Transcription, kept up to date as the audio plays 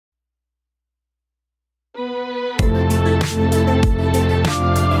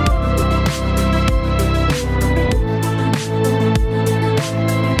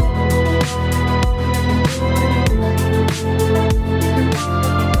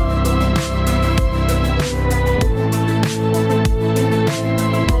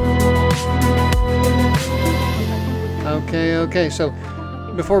Okay, so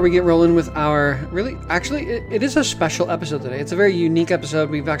before we get rolling with our it is a special episode today. It's a very unique episode.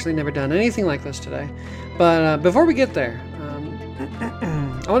 We've actually never done anything like this today. But before we get there,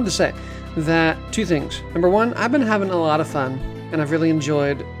 I wanted to say that two things. Number one, I've been having a lot of fun, and I've really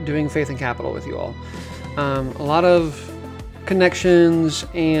enjoyed doing Faith and Capital with you all. A lot of connections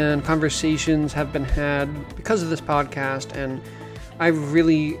and conversations have been had because of this podcast, and I've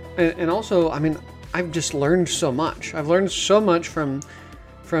really, and also, I mean, I've just learned so much. I've learned so much from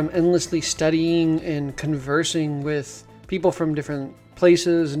endlessly studying and conversing with people from different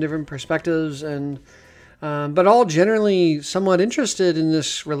places and different perspectives, and but all generally somewhat interested in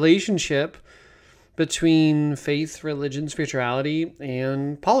this relationship between faith, religion, spirituality,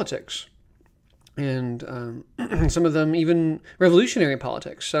 and politics, and some of them even revolutionary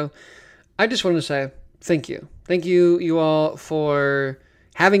politics. So I just want to say thank you. Thank you, you all, for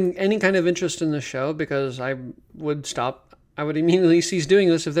having any kind of interest in this show, because I would immediately cease doing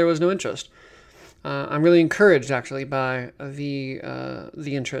this if there was no interest. I'm really encouraged, actually, by the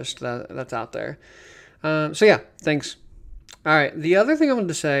interest that's out there. So yeah, thanks. All right, the other thing I wanted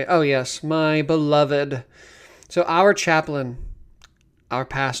to say, oh yes, my beloved, so our chaplain, our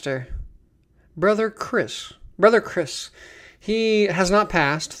pastor, Brother Chris, he has not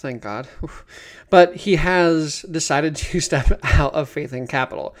passed, thank God, but he has decided to step out of Faith and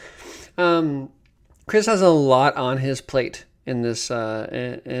Capital. Chris has a lot on his plate in this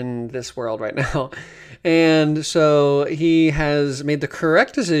world right now, and so he has made the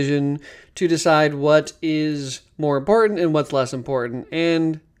correct decision to decide what is more important and what's less important,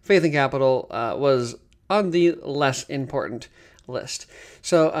 and Faith and Capital was on the less important list.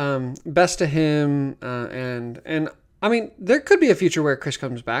 So best to him, and I mean, there could be a future where Chris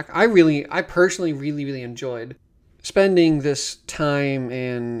comes back. I personally really enjoyed spending this time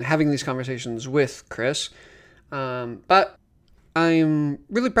and having these conversations with Chris. But I'm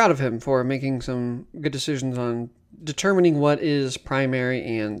really proud of him for making some good decisions on determining what is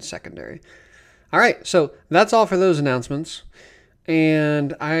primary and secondary. All right, so that's all for those announcements.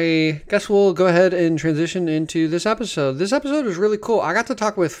 And I guess we'll go ahead and transition into this episode. This episode was really cool. I got to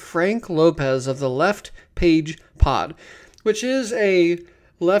talk with Frank Lopez of the Left Page Pod, which is a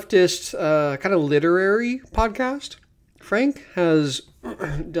leftist kind of literary podcast. Frank has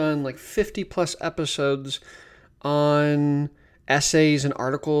done like 50 plus episodes on essays and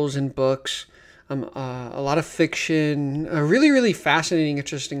articles and books, a lot of fiction, really fascinating,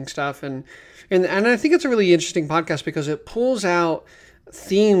 interesting stuff. And I think it's a really interesting podcast because it pulls out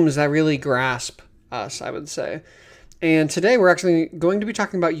themes that really grasp us, I would say. And today we're actually going to be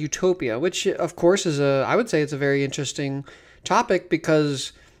talking about Utopia, which of course I would say it's a very interesting topic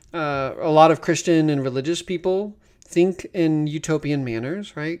because a lot of Christian and religious people think in utopian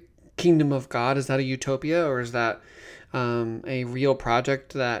manners, right? Kingdom of God, is that a utopia, or is that a real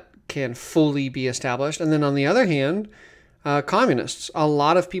project that can fully be established? And then on the other hand, communists. A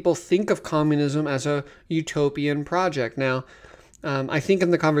lot of people think of communism as a utopian project. Now, I think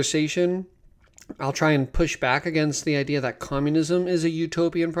in the conversation, I'll try and push back against the idea that communism is a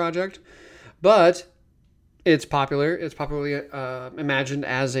utopian project, but it's popularly imagined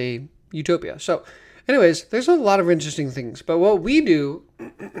as a utopia. So anyways, there's a lot of interesting things. But what we do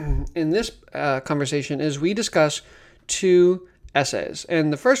in this conversation is we discuss two essays.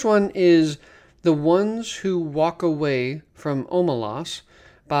 And the first one is The Ones Who Walk Away from Omelas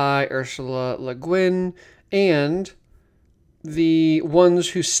by Ursula Le Guin, and The Ones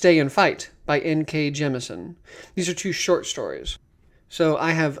Who Stay and Fight by N.K. Jemisin. These are two short stories. So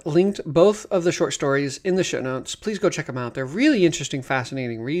I have linked both of the short stories in the show notes. Please go check them out. They're really interesting,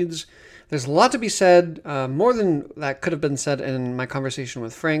 fascinating reads. There's a lot to be said, more than that could have been said in my conversation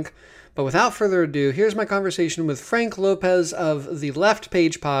with Frank. But without further ado, here's my conversation with Frank Lopez of the Left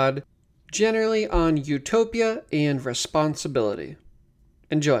Page Pod, generally on utopia and responsibility.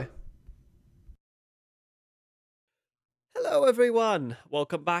 Enjoy. Hello everyone,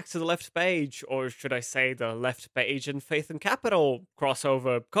 welcome back to the Left Page, or should I say the Left Page and Faith and Capital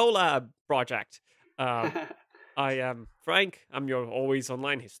crossover collab project. I am Frank, I'm your always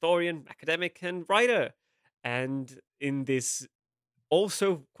online historian, academic, and writer. And in this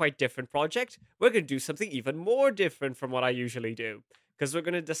also quite different project, we're going to do something even more different from what I usually do. Because we're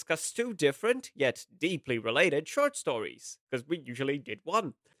going to discuss two different, yet deeply related short stories. Because we usually did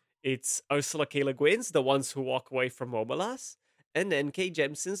one. It's Ursula K. Le Guin's The Ones Who Walk Away from Omelas, and N.K.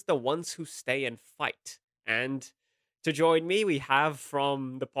 Jemisin's The Ones Who Stay and Fight. And to join me, we have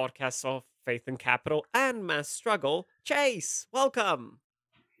from the podcasts of Faith and Capital and Mass Struggle, Chase. Welcome.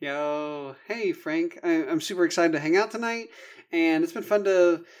 Yo, hey Frank. I'm super excited to hang out tonight, and it's been fun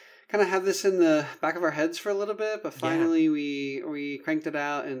to kind of had this in the back of our heads for a little bit, but Yeah. finally we cranked it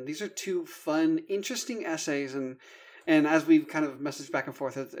out, and these are two fun, interesting essays, and as we've kind of messaged back and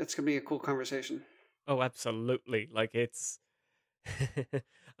forth, it's gonna be a cool conversation. Oh, absolutely. Like it's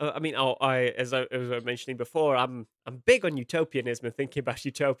I mean, as I was mentioning before, I'm big on utopianism and thinking about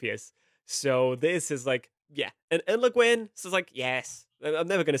utopias. So this is like, yeah, and Le Guin. So it's like, yes, I'm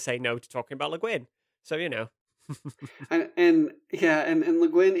never going to say no to talking about Le Guin. So you know, And yeah, and Le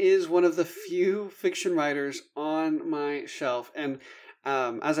Guin is one of the few fiction writers on my shelf. And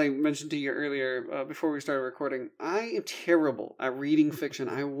as I mentioned to you earlier, before we started recording, I am terrible at reading fiction.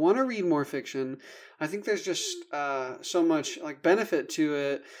 I want to read more fiction. I think there's just so much like benefit to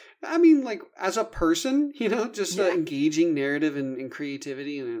it. I mean, like as a person, just yeah, engaging narrative and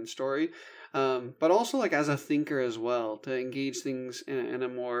creativity and story. But also like as a thinker as well, to engage things in a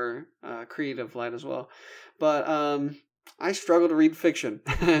more creative light as well. But I struggle to read fiction,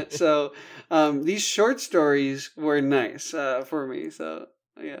 so these short stories were nice for me. So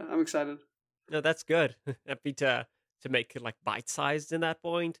yeah, I'm excited. no, that's good. Happy to make it like bite sized in that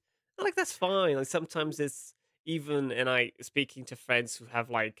point. And, like that's fine. Like sometimes it's even, and I speaking to friends who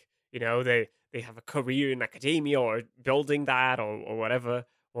have like they have a career in academia or building that or whatever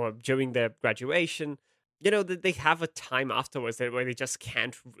or during their graduation. They have a time afterwards where they just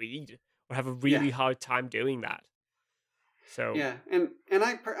can't read or have a Yeah, really hard time doing that. So yeah, and I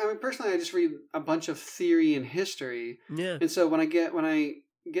mean personally, I just read a bunch of theory and history, yeah, and so when I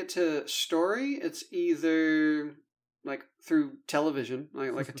get to story, it's either like through television,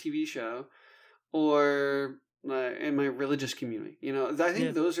 like a TV show, or in my religious community. I think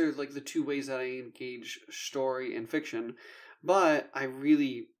yeah. those are like the two ways that I engage story and fiction. But I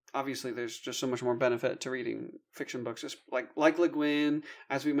really, obviously, there's just so much more benefit to reading fiction books, just like Le Guin,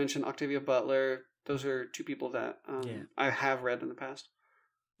 as we mentioned, Octavia Butler. Those are two people that Yeah. I have read in the past.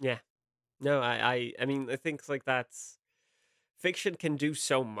 Yeah. No, I mean, I think like that's fiction can do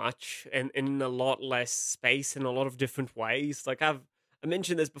so much and in a lot less space in a lot of different ways. Like I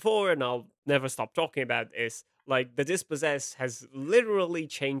mentioned this before and I'll never stop talking about this. Like The Dispossessed has literally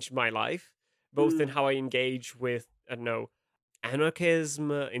changed my life, both in Mm, how I engage with, I don't know,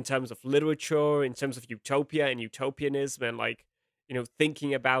 anarchism, in terms of literature, in terms of utopia and utopianism, and like,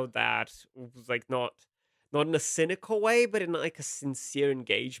 thinking about that was like not in a cynical way, but in like a sincere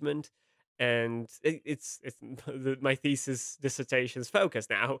engagement. And it's my thesis dissertation's focus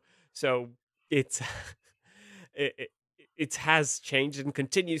now, so it's it, it it has changed and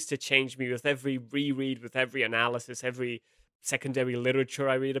continues to change me with every reread, with every analysis, every secondary literature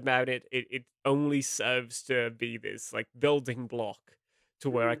I read about it. It only serves to be this like building block to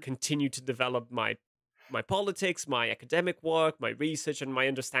where I mm, continue to develop my politics, my academic work, my research, and my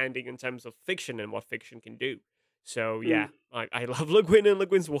understanding in terms of fiction and what fiction can do. So yeah, mm. I love Le Guin and Le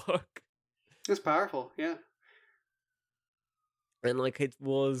Guin's work. It's powerful. Yeah. And like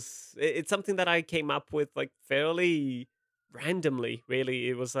it's something that I came up with like fairly randomly. Really,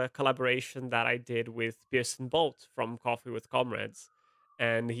 it was a collaboration that I did with Pearson Bolt from Coffee with Comrades,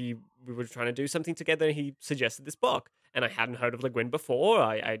 and we were trying to do something together. And he suggested this book, and I hadn't heard of Le Guin before.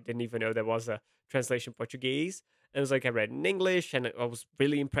 I didn't even know there was a translation Portuguese. And it was like I read in English, and I was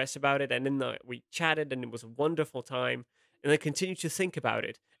really impressed about it. And then we chatted, and it was a wonderful time. And I continued to think about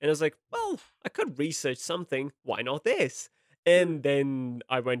it, and I was like, well, I could research something. Why not this? Mm, And then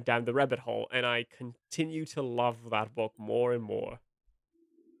I went down the rabbit hole and I continue to love that book more and more.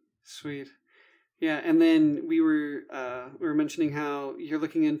 sweet. Yeah, and then we were mentioning how you're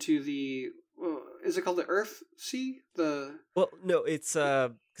looking into the is it called the Earth Sea? The Well, no, it's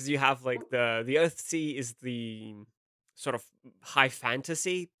because you have like the Earth Sea is the sort of high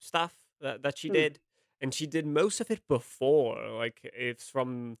fantasy stuff that she hmm, did, and she did most of it before. Like it's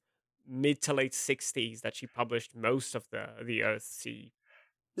from mid to late '60s that she published most of the Earth Sea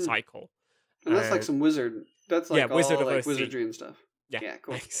hmm. cycle. And that's like some wizard. That's Yeah, like Wizard all of like Earth Sea. wizardry and stuff. Yeah, Yeah,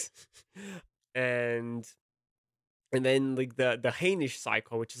 cool. thanks. and and then like the Hainish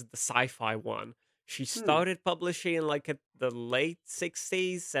cycle, which is the sci-fi one, she Hmm. started publishing in like at the late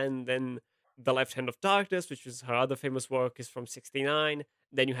 '60s, and then the Left Hand of Darkness, which is her other famous work, is from '69.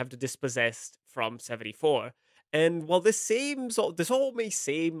 Then you have the Dispossessed from '74. And while this all may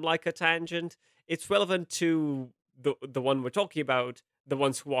seem like a tangent, it's relevant to the one we're talking about, the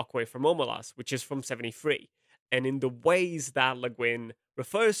ones who walk away from Omelas, which is from '73. And in the ways that Le Guin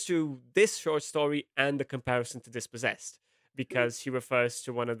refers to this short story and the comparison to Dispossessed, Hmm. because he refers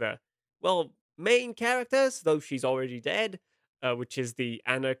to one of the, well, main characters, though she's already dead, which is the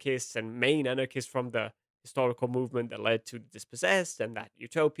anarchist and main anarchist from the historical movement that led to Dispossessed and that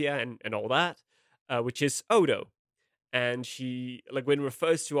Utopia and all that, which is Odo. and like Guin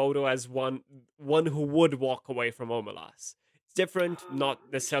refers to Odo as one who would walk away from Omelas. It's different, Oh,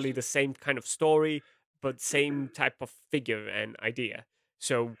 not necessarily interesting. the same kind of story, but Okay. same type of figure and idea.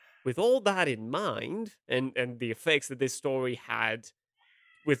 So with all that in mind, and the effects that this story had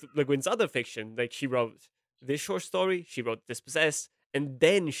with Le Guin's other fiction, like she wrote this short story, she wrote Dispossessed, and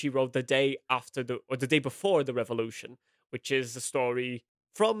then she wrote the day after the day before the revolution, which is a story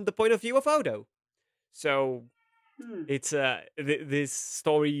from the point of view of Odo. So Hmm. it's this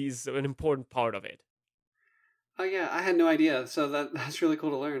story is an important part of it. Oh yeah, I had no idea. So that's really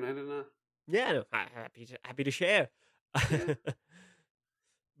cool to learn. I didn't know. Yeah, no, happy to share. Yeah.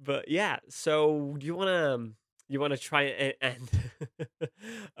 But yeah, so do you wanna try and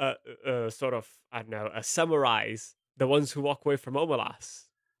sort of, I don't know, summarize the ones who walk away from Omelas?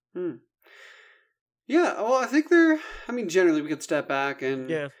 Hmm. Yeah. Well, I think they're. I mean, generally, we could step back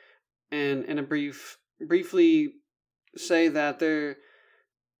Yeah. and in a briefly say that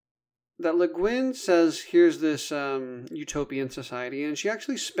Le Guin says here's this utopian society, and she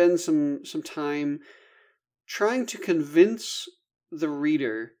actually spends some time trying to convince the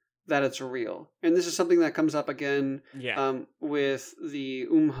reader that it's real. And this is something that comes up again Yeah. with the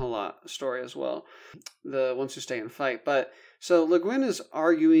Umhala story as well, the ones who stay and fight. But so Le Guin is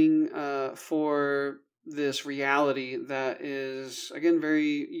arguing for this reality that is again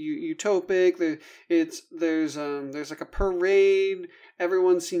very utopic. There's like a parade.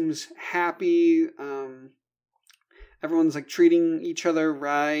 Everyone seems happy. Everyone's like treating each other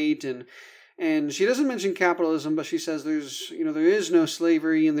right, and she doesn't mention capitalism, but she says there is no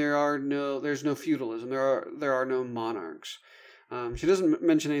slavery and there's no feudalism. There are no monarchs. She doesn't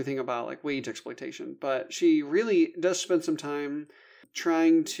mention anything about like wage exploitation, but she really does spend some time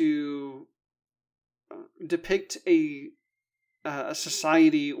trying to depict a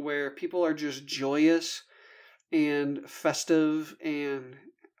society where people are just joyous and festive and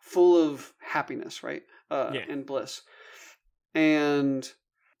full of happiness, right? Yeah. And bliss, and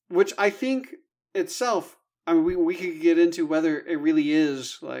which I think itself. I mean, we could get into whether it really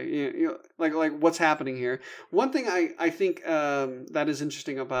is like like what's happening here. One thing I think that is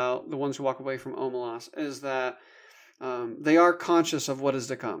interesting about the ones who walk away from Omelas is that they are conscious of what is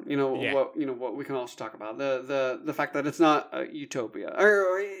to come. Yeah. What we can also talk about the fact that it's not a utopia,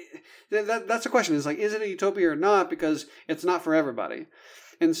 or that's the question. Is like, is it a utopia or not? Because it's not for everybody,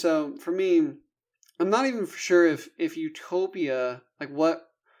 and so for me, I'm not even sure if utopia, like what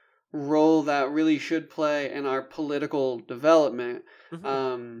role that really should play in our political development. Hmm.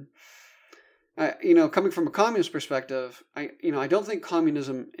 Um, Coming from a communist perspective, I don't think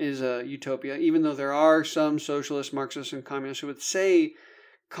communism is a utopia, even though there are some socialists, Marxists, and communists who would say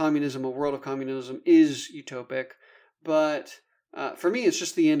communism, a world of communism, is utopic. But for me, it's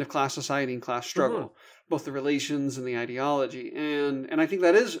just the end of class society and class Hmm. struggle, both the relations and the ideology, and I think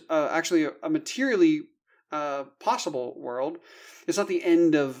that is actually a materially possible world. It's not the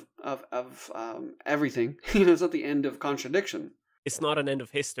end of everything. It's not the end of contradiction. It's not an end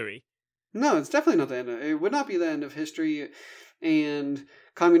of history. No, it's definitely not the end. It would not be the end of history, and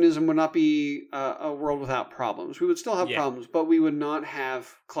communism would not be a world without problems. We would still have Yeah. problems, but we would not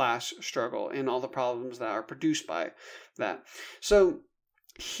have class struggle and all the problems that are produced by that. So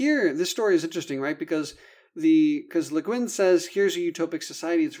here, this story is interesting, right? Because Le Guin says, here's a utopic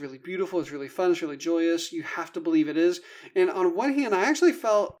society. It's really beautiful. It's really fun. It's really joyous. You have to believe it is. And on one hand, I actually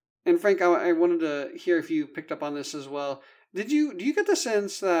felt, and Frank, I wanted to hear if you picked up on this as well. Do you get the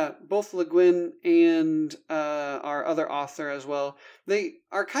sense that both Le Guin and our other author as well, they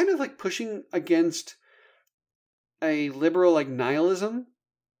are kind of like pushing against a liberal like nihilism?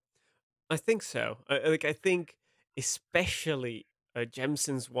 I think so. I think especially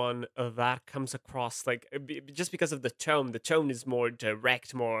Jemisin's one that comes across like just because of the tone. The tone is more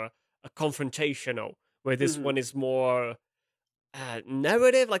direct, more confrontational, where this Hmm. one is more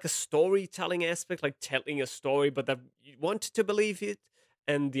narrative, like a storytelling aspect, like telling a story, but that you want to believe it,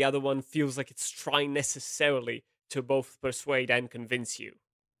 and the other one feels like it's trying necessarily to both persuade and convince you.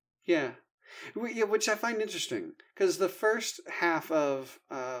 Yeah. Yeah, which I find interesting because the first half of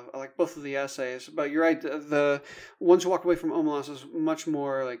like both of the essays, but you're right, the ones who walk away from Omelas is much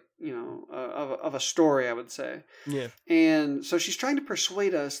more like of a story, I would say, Yeah. and so she's trying to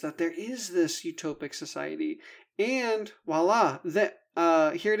persuade us that there is this utopic society, and voila, that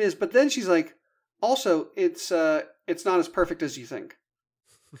here it is. But then she's like, also, it's not as perfect as you think.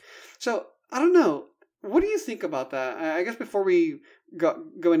 So I don't know. What do you think about that? I guess before we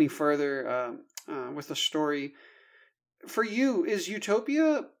go any further with the story, for you, is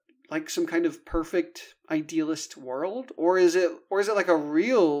Utopia like some kind of perfect idealist world, or is it like a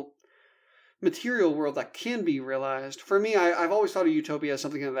real material world that can be realized. For me, I've always thought of utopia as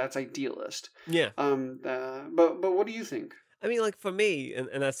something that's idealist. Yeah. But what do you think? I mean, like for me,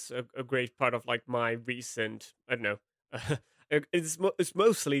 and that's a great part of like my recent, I don't know, it's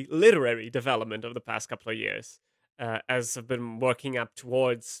mostly literary development of the past couple of years, as I've been working up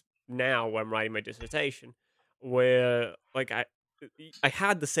towards now where I'm writing my dissertation, where like I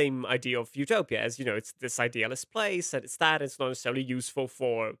had the same idea of utopia as it's this idealist place, and it's not necessarily useful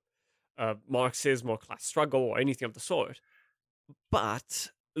for Marxism or class struggle or anything of the sort. But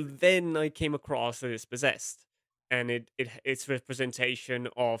then I came across that it's possessed, and its representation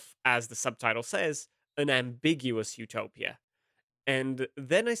of, as the subtitle says, an ambiguous utopia. And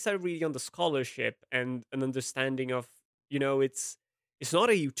then I started reading on the scholarship and an understanding of, it's not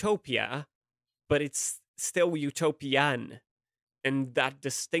a utopia, but it's still utopian, and that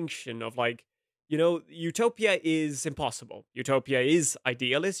distinction of like, utopia is impossible, utopia is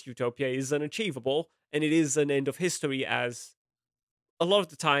idealist, utopia is unachievable, and it is an end of history as a lot of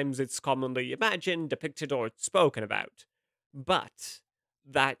the times it's commonly imagined, depicted, or spoken about. But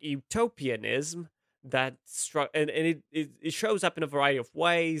that utopianism, and it shows up in a variety of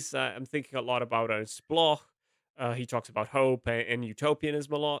ways. I'm thinking a lot about Ernst Bloch. He talks about hope and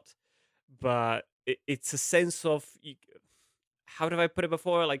utopianism a lot, but it's a sense of, how do I put it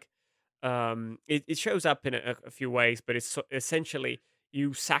before? Like, it shows up in a few ways, but essentially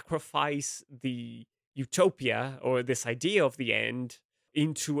you sacrifice the utopia or this idea of the end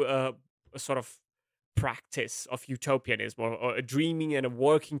into a sort of practice of utopianism, or a dreaming and a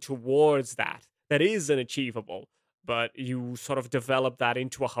working towards that is unachievable, but you sort of develop that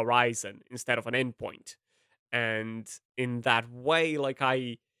into a horizon instead of an endpoint. And in that way, like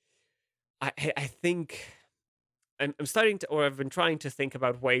I think I'm starting to, or I've been trying to think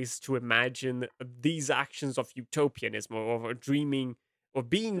about ways to imagine these actions of utopianism, or dreaming or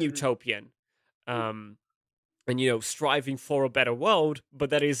being Mm-hmm. utopian, um, and striving for a better world, but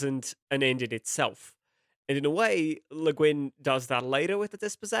that isn't an end in itself. And in a way, Le Guin does that later with the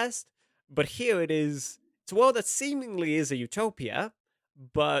Dispossessed, but here it's a world that seemingly is a utopia,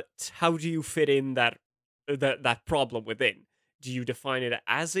 but how do you fit in that problem within? Do you define it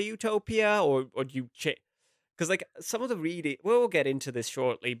as a utopia, or do you because like some of the reading, we'll get into this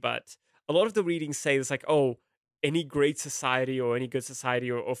shortly, but a lot of the readings say it's like, oh, any great society or any good society,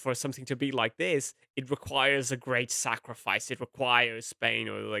 or for something to be like this, it requires a great sacrifice, it requires pain,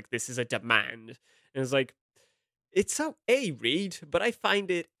 or like this is a demand. And it's like, it's a read, but I find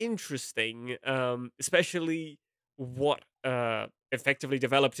it interesting, especially what effectively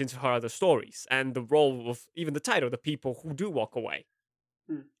developed into her other stories, and the role of even the title, the people who do walk away.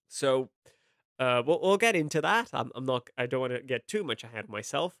 Mm. So we'll get into that. I'm not. I don't want to get too much ahead of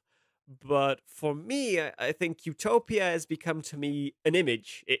myself. But for me, I think utopia has become to me an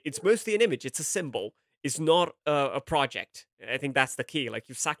image. It's mostly an image. It's a symbol. It's not a project. I think that's the key. Like,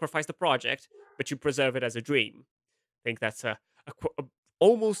 you sacrifice the project, but you preserve it as a dream. I think that's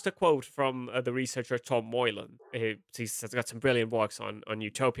almost a quote from the researcher Tom Moylan. He's got some brilliant works on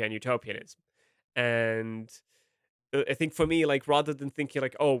utopia and utopianism. And I think for me, like, rather than thinking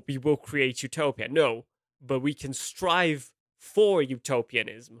like, oh, we will create utopia, no, but we can strive for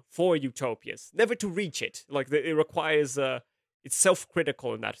utopianism, for utopias, never to reach it. Like, it requires it's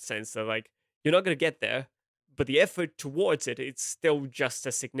self-critical in that sense. That like, you're not gonna get there, but the effort towards it's still just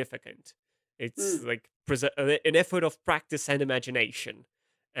as significant. It's Mm. like an effort of practice and imagination,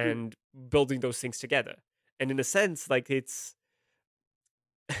 Mm. and building those things together. And in a sense, like, it's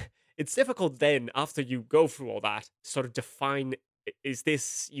difficult then, after you go through all that, to sort of define, is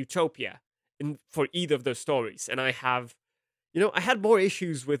this utopia for either of those stories. And I had more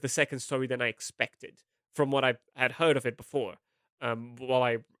issues with the second story than I expected from what I had heard of it before, while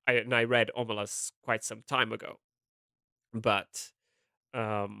I read Omelas quite some time ago. But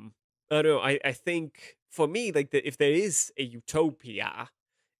I don't know, I think for me, like, if there is a utopia,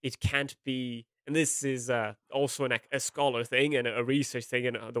 it can't be, and this is also a scholar thing and a research thing,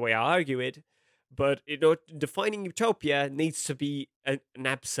 and the way I argue it. But defining utopia needs to be an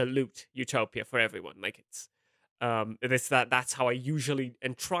absolute utopia for everyone. Like, that's how I usually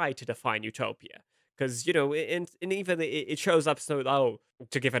and try to define utopia. Because and even it shows up. So, oh,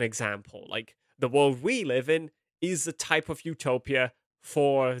 to give an example, like, the world we live in is a type of utopia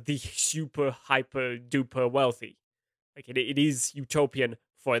for the super hyper duper wealthy. Like, it is utopian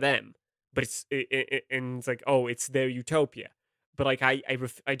for them, but and it's like, oh, it's their utopia. But like,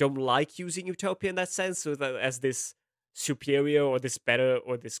 I don't like using utopia in that sense, so that as this superior or this better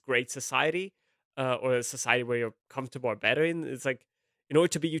or this great society, or a society where you're comfortable or better in. It's like, in order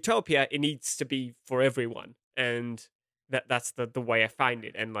to be utopia, it needs to be for everyone, and that's the way I find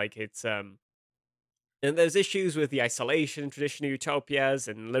it. And like, it's And there's issues with the isolation, traditional utopias,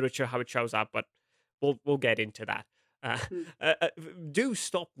 and literature, how it shows up, but we'll get into that. Uh, Hmm. do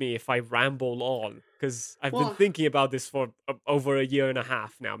stop me if I ramble on, because I've been Well, thinking about this for over a year and a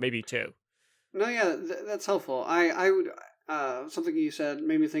half now, maybe two. no, yeah, that's helpful. I would something you said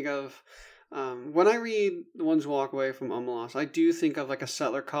made me think of when I read The Ones Who Walk Away from Omelas, I do think of like a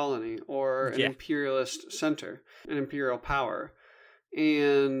settler colony or an Yeah. imperialist center, an imperial power,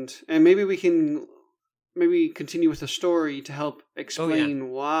 and maybe we can maybe continue with the story to help Oh yeah. explain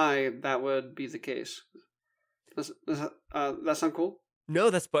why that would be the case. That sound cool? No,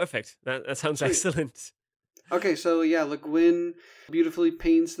 that's perfect. That sounds Sweet. excellent. Okay, so yeah, Le Guin beautifully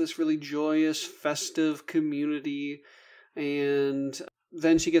paints this really joyous, festive community, and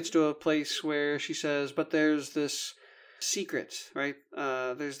then she gets to a place where she says, "But there's this secret, right?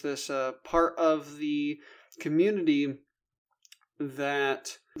 There's this part of the community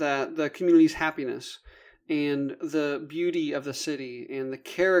that the community's happiness and the beauty of the city and the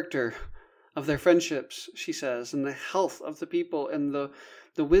character of their friendships," she says, and the health of the people and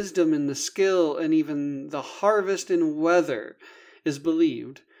the wisdom and the skill and even the harvest and weather is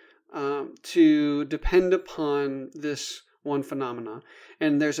believed to depend upon this one phenomena.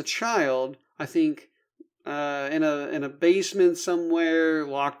 And there's a child, I think, in a basement somewhere,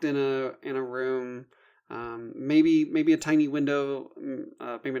 locked in a room. Maybe a tiny window,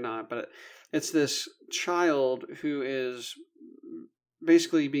 maybe not, but it's this child who is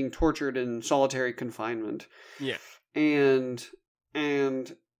basically being tortured in solitary confinement. Yeah. And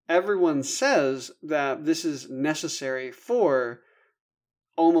everyone says that this is necessary for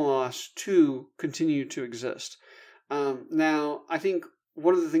Omelas to continue to exist. Now, I think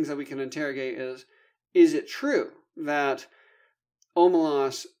one of the things that we can interrogate is it true that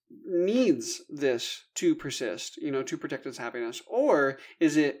Omelas needs this to persist, to protect its happiness, or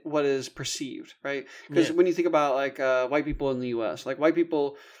is it what is perceived, right? Because when you think about like white people in the U.S., like white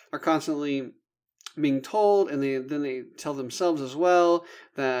people are constantly being told, and then they tell themselves as well,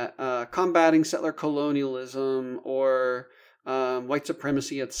 that combating settler colonialism or white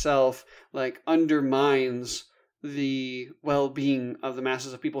supremacy itself like undermines the well-being of the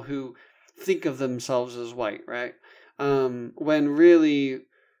masses of people who think of themselves as white, right? When really,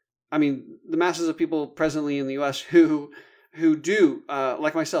 I mean, the masses of people presently in the U.S. who do,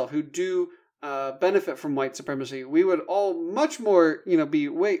 like myself, who do benefit from white supremacy, we would all much more, be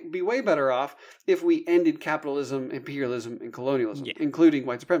way better off if we ended capitalism, imperialism, and colonialism, including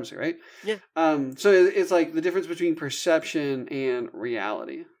white supremacy, right? Yeah. So it's like the difference between perception and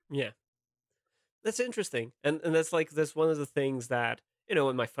reality. Yeah. That's interesting, and that's one of the things that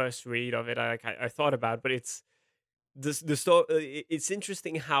in my first read of it, I thought about, but it's the story. It's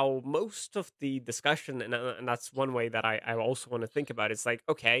interesting how most of the discussion, and that's one way that I also want to think about. It's like,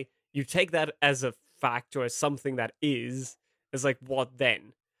 okay, you take that as a fact or as something that is. It's like, what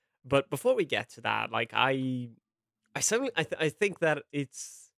then? But before we get to that, like I think that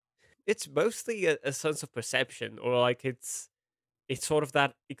it's mostly a sense of perception, or like it's sort of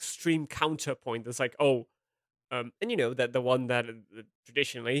that extreme counterpoint. That's like, oh, and that the one that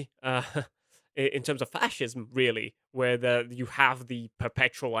traditionally, in terms of fascism, really, where you have the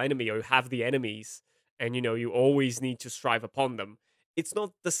perpetual enemy, or you have the enemies, and you always need to strive upon them. It's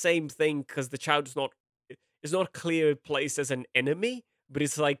not the same thing, because the child is not clearly placed as an enemy, but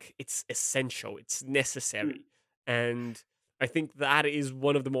it's like it's essential, it's necessary, and I think that is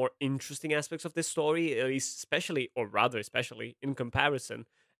one of the more interesting aspects of this story, at least especially in comparison,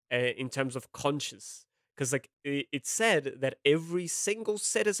 in terms of conscience. Because like it's said that every single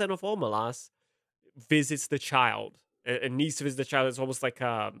citizen of Omelas visits the child, and needs to visit the child. It's almost like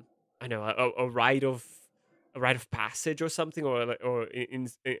I know, a rite of passage or something, or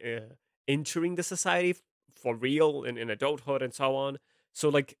entering the society for real in adulthood and so on. So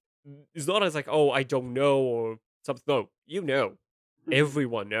like it's not as like, oh, I don't know or something. No,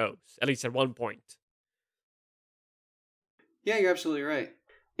 everyone knows, at least at one point. Yeah, you're absolutely right.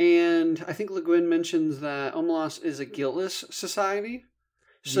 And I think Le Guin mentions that Omelas is a guiltless society.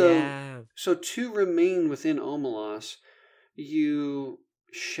 So to remain within Omelas, you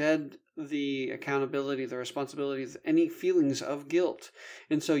shed the accountability, the responsibilities, any feelings of guilt.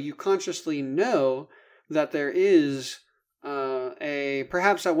 And so you consciously know that there is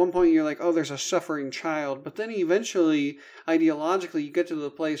perhaps at one point you're like, oh, there's a suffering child, but then eventually, ideologically, you get to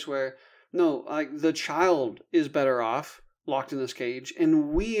the place where, no, like the child is better off locked in this cage, and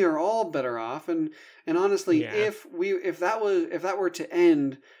we are all better off. And honestly, if that were to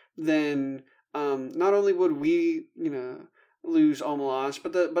end, then not only would we lose Omelas,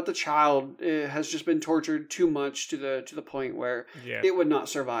 but the child has just been tortured too much to the point where Yeah. it would not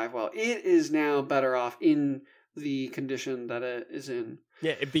survive well. It is now better off in the condition that it is in.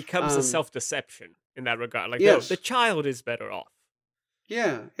 Yeah, it becomes a self-deception in that regard. Like, no, Yes. the child is better off.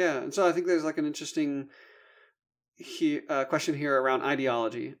 Yeah, yeah. And so I think there's like an interesting question here around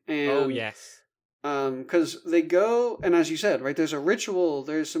ideology. And, Oh, yes. because they go, and as you said, right, there's a ritual,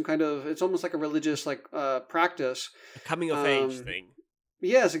 there's some kind of, it's almost like a religious practice. A coming of age thing.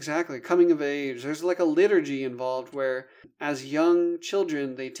 Yes, exactly. Coming of age. There's like a liturgy involved where, as young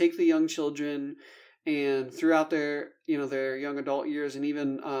children, they take the young children, and throughout their their young adult years, and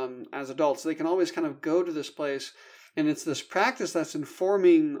even as adults, they can always kind of go to this place, and it's this practice that's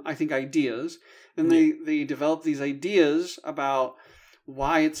informing, I think, ideas, and they develop these ideas about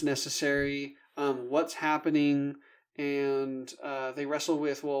why it's necessary, what's happening, and they wrestle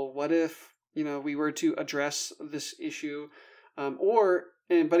with, well, what if we were to address this issue.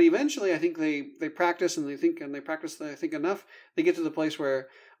 But eventually, I think they practice and they think and they practice. I think enough, they get to the place where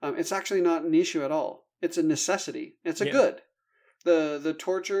it's actually not an issue at all. It's a necessity. It's a good. The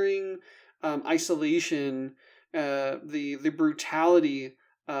torturing, isolation, the brutality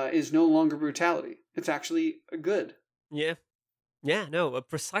is no longer brutality. It's actually a good. Yeah, no,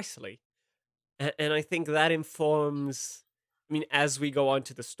 precisely. And I think that informs. I mean, as we go on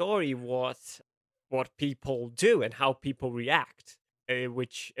to the story, what people do and how people react,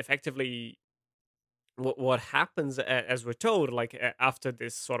 which effectively what happens, as we're told, like after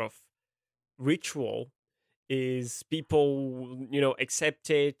this sort of ritual, is people accept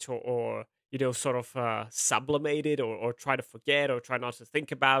it, or sort of sublimate it, or try to forget, or try not to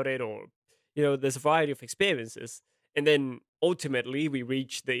think about it, or there's a variety of experiences, and then ultimately we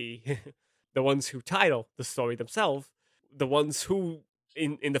reach the the ones who title the story themselves, the ones who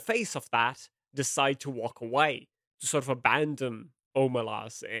in the face of that decide to walk away, to sort of abandon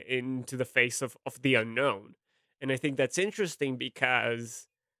Omelas into the face of the unknown. And I think that's interesting because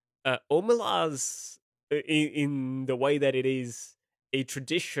Omelas, in the way that it is a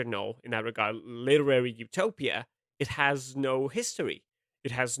traditional, in that regard, literary utopia, it has no history,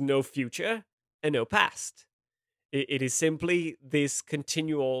 it has no future, and no past. It is simply this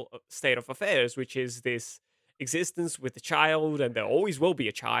continual state of affairs, which is this existence with the child, and there always will be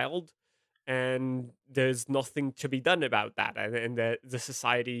a child, and there's nothing to be done about that, and the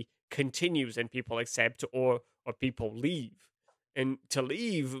society continues, and people accept, or people leave. And to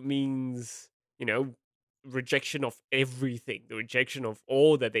leave means rejection of everything, the rejection of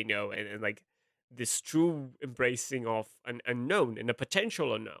all that they know, and like this true embracing of an unknown and a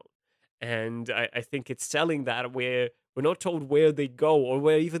potential unknown. And I think it's telling that we're not told where they go, or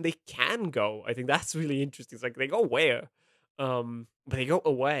where even they can go. I think that's really interesting. It's like they go where, but they go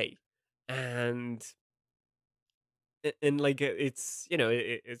away. And like it's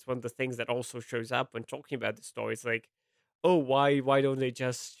it's one of the things that also shows up when talking about the story. It's like, oh, why don't they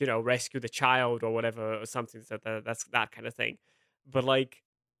just rescue the child or whatever, or something, that's that kind of thing. But like,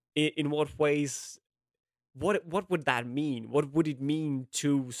 in what ways, what would that mean? What would it mean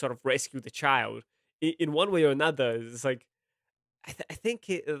to sort of rescue the child in one way or another? It's like, I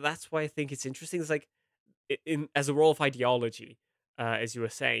think that's why I think it's interesting. It's like, in as a role of ideology, as you were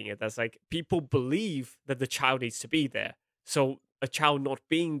saying it, that's like people believe that the child needs to be there. So a child not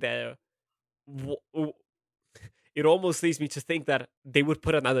being there, it almost leads me to think that they would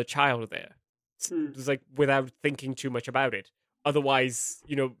put another child there. It's like, without thinking too much about it. Otherwise,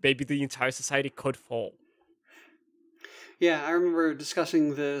 maybe the entire society could fall. Yeah, I remember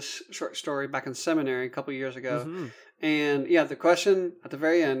discussing this short story back in seminary a couple years ago. Mm-hmm. And yeah, the question at the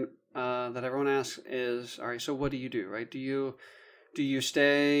very end that everyone asks is, all right, so what do you do, right? Do you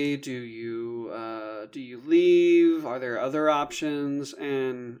stay? Do you leave? Are there other options?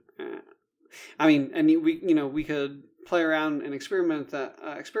 And I mean, and we could play around and experiment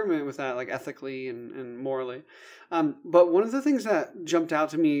with that, like ethically and morally. But one of the things that jumped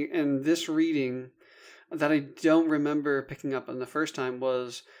out to me in this reading that I don't remember picking up on the first time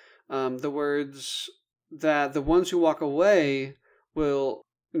was the words that the ones who walk away will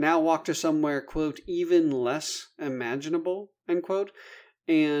now walk to somewhere, quote, even less imaginable, end quote,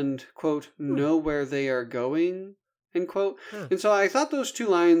 and, quote, know where they are going, end quote. Huh. And so I thought those two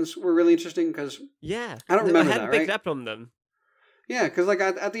lines were really interesting because I don't remember I hadn't picked up on them. Yeah, because like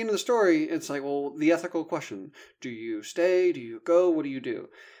at the end of the story, it's like, well, the ethical question: do you stay? Do you go? What do you do?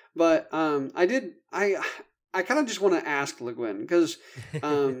 But I kind of just want to ask Le Guin because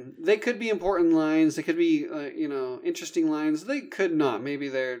they could be important lines. They could be, interesting lines. They could not. Maybe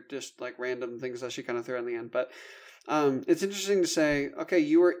they're just like random things that she kind of threw in the end. But it's interesting to say, okay,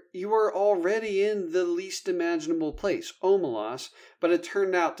 you were already in the least imaginable place, Omelas, but it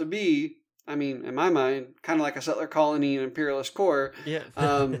turned out to be, I mean, in my mind, kind of like a settler colony and imperialist core, Yeah.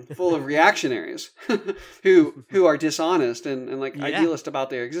 full of reactionaries who are dishonest and like Yeah. idealist about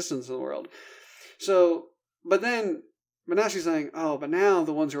their existence in the world. So, but now she's saying, oh, but now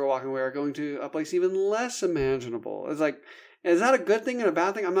the ones who are walking away are going to a place even less imaginable. It's like, is that a good thing and a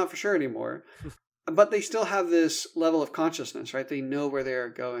bad thing? I'm not for sure anymore. But they still have this level of consciousness, right? They know where they're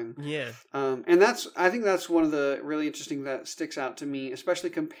going. Yeah. And I think that's one of the really interesting that sticks out to me,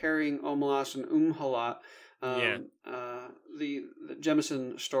 especially comparing Omelas and Umhalat, the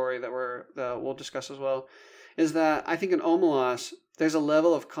Jemisin story that we'll discuss as well, is that I think in Omelas, there's a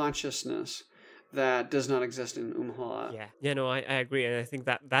level of consciousness that does not exist in Umhalat. Yeah, no, I agree. And I think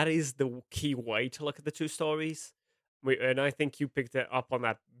that is the key way to look at the two stories. And I think you picked it up on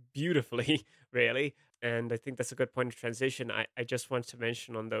that beautifully, really. And I think that's a good point of transition. I just want to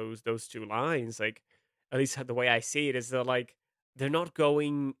mention on those two lines, like, at least the way I see it is they're not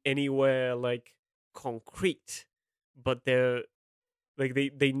going anywhere like concrete, but they're like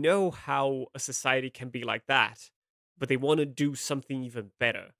they know how a society can be like that, but they want to do something even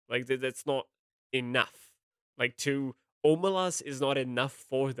better. Like that's not enough. Like to Omelas is not enough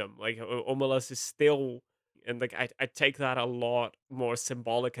for them. Like Omelas is still, and like I take that a lot more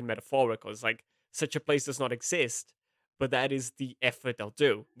symbolic and metaphorical. It's like such a place does not exist, but that is the effort they'll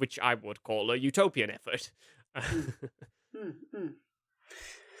do, which I would call a utopian effort.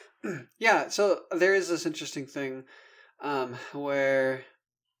 Yeah, so there is this interesting thing where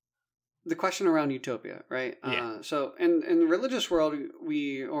the question around utopia, right? Yeah. So in the religious world,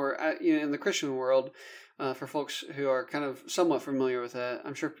 in the Christian world, for folks who are kind of somewhat familiar with it,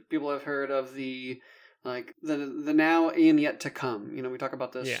 I'm sure people have heard of the now and yet to come. We talk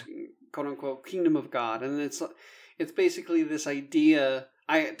about this quote unquote kingdom of God, and it's basically this idea.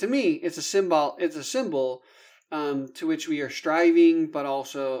 To me, it's a symbol. It's a symbol to which we are striving, but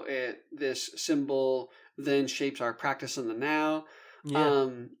also this symbol then shapes our practice in the now. Yeah.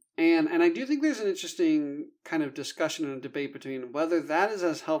 And I do think there's an interesting kind of discussion and debate between whether that is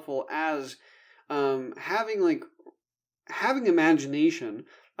as helpful as having imagination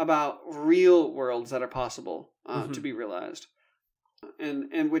about real worlds that are possible to be realized.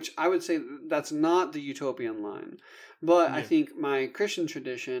 And which I would say that's not the utopian line. But I think my Christian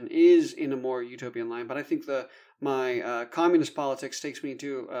tradition is in a more utopian line. But I think my communist politics takes me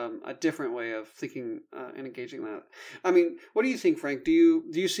to a different way of thinking and engaging that. I mean, what do you think, Frank? Do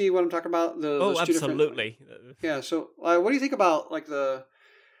you see what I'm talking about? Those absolutely. Yeah. So, what do you think about like the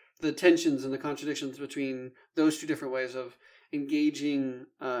tensions and the contradictions between those two different ways of engaging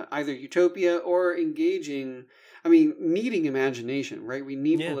either utopia or engaging? I mean, needing imagination, right? We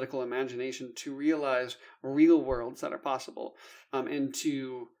need political imagination to realize real worlds that are possible, and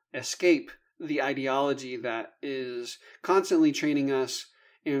to escape the ideology that is constantly training us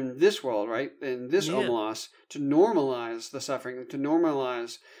in this world, right? In this Omelas, to normalize the suffering, to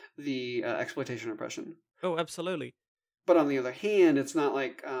normalize the exploitation and oppression. Oh, absolutely. But on the other hand, it's not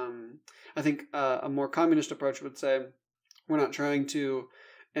like, I think a more communist approach would say, we're not trying to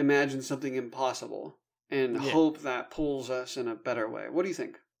imagine something impossible and hope that pulls us in a better way. What do you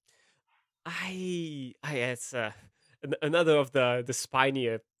think? It's another of the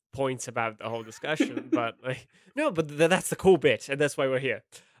spinier points about the whole discussion, but that's the cool bit, and that's why we're here.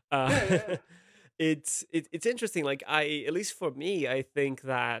 It's interesting. Like at least for me, I think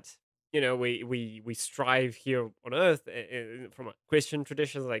that we strive here on Earth from a Christian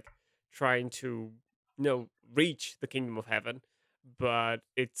tradition, like trying to reach the kingdom of heaven, but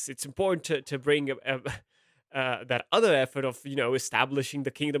it's important to bring that other effort of establishing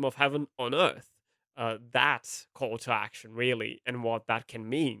the kingdom of heaven on Earth. That call to action really, and what that can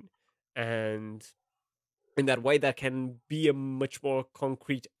mean, and in that way that can be a much more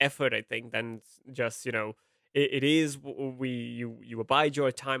concrete effort, I think, than just it is you abide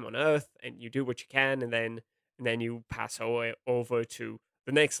your time on Earth and you do what you can, and then you pass over to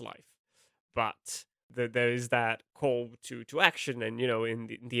the next life. But there is that call to action, and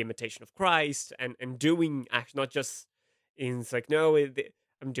in the imitation of Christ, and doing action, not just in it's like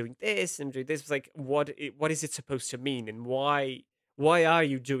I'm doing this. It's like what is it supposed to mean, and why are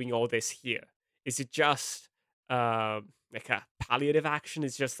you doing all this here? Is it just like a palliative action?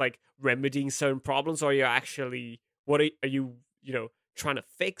 Is just like remedying certain problems, or are you actually are you trying to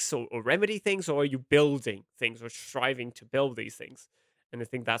fix or remedy things, or are you building things or striving to build these things? And I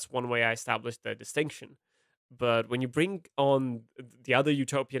think that's one way I established the distinction. But when you bring on the other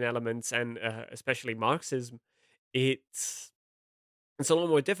utopian elements, and especially Marxism, it's a lot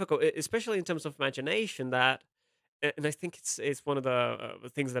more difficult, especially in terms of imagination, that and I think it's one of the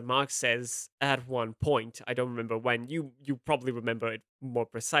things that Marx says at one point. I don't remember when. You probably remember it more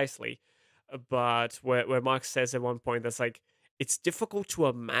precisely, but where Marx says at one point that's like it's difficult to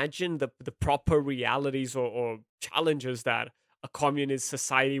imagine the proper realities or challenges that a communist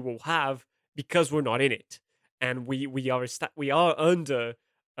society will have because we're not in it, and we are under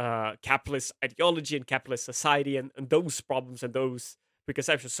capitalist ideology and capitalist society, and those problems and those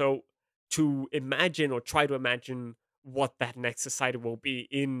preconceptions. So to imagine or try to imagine what that next society will be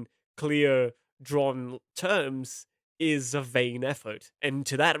in clear drawn terms is a vain effort, and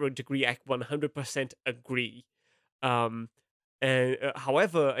to that degree I 100% agree. um and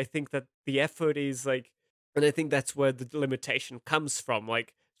however, I think that the effort is like, and I think that's where the limitation comes from,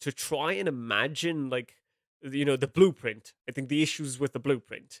 like to try and imagine, like, the blueprint. I think the issues with the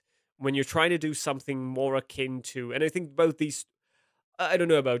blueprint when you're trying to do something more akin to, and I think both these, I don't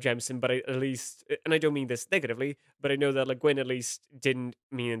know about Jemisin, but at least, and I don't mean this negatively, but I know that like Guin at least didn't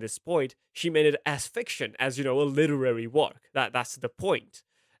mean in this point. She meant it as fiction, as a literary work. That's the point.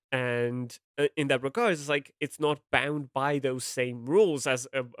 And in that regard, it's like it's not bound by those same rules as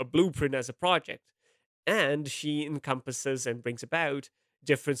a blueprint as a project. And she encompasses and brings about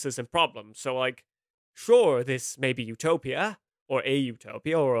differences and problems. So like, sure, this may be utopia or a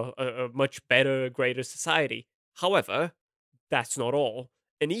utopia or a much better, greater society. However, that's not all.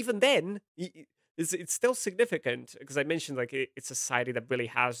 And even then, it's still significant because I mentioned like it's a society that really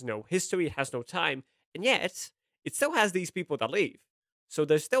has no history, it has no time, and yet it still has these people that leave. So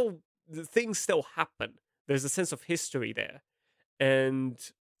there's still the things still happen. There's a sense of history there, and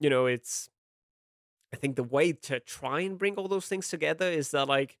it's, I think the way to try and bring all those things together is that,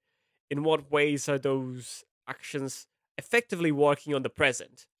 like, in what ways are those actions effectively working on the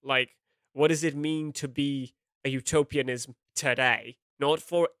present? Like, what does it mean to be a utopianism today? Not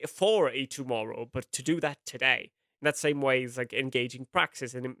for a tomorrow, but to do that today. In that same way is like engaging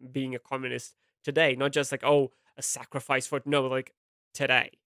praxis and being a communist today, not just like, oh, a sacrifice for, no, like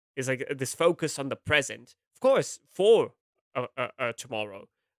today is like this focus on the present. Of course, for a tomorrow,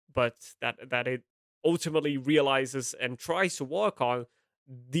 but that it ultimately realizes and tries to work on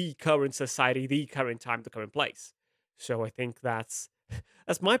the current society, the current time, the current place. So I think that's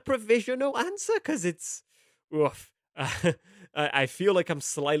my provisional answer because it's oof. I feel like I'm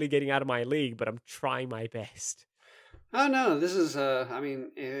slightly getting out of my league, but I'm trying my best. Oh no, this is I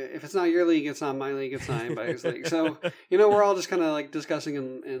mean, if it's not your league, it's not my league, it's not anybody's league. So, we're all just kind of like discussing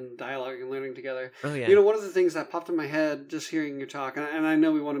and dialoguing and learning together. Oh yeah. One of the things that popped in my head just hearing your talk, and I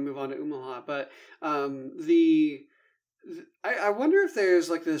know we want to move on to Umaha, but I wonder if there's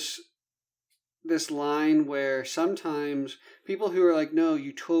like this line where sometimes people who are like, no,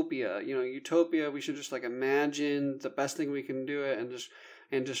 utopia, utopia, we should just like imagine the best thing we can do it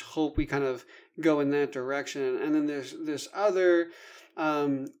and just hope we kind of go in that direction. And then there's this other,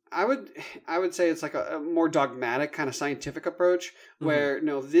 I would say it's like a more dogmatic kind of scientific approach where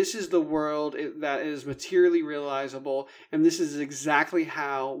no, this is the world that is materially realizable, and this is exactly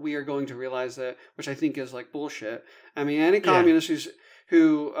how we are going to realize it, which I think is like bullshit. I mean, any communist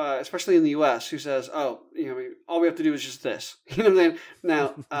who, especially in the U.S., who says, "Oh, all we have to do is just this." You know what I'm saying?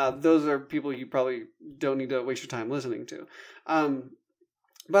 Now, those are people you probably don't need to waste your time listening to.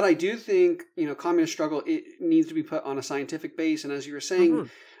 But I do think, communist struggle, it needs to be put on a scientific base. And as you were saying,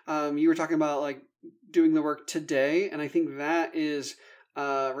 you were talking about like doing the work today, and I think that is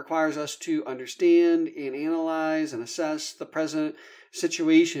requires us to understand and analyze and assess the present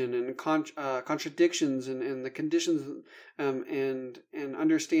situation and contradictions and the conditions, and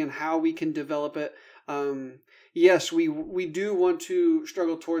understand how we can develop it. Yes, we do want to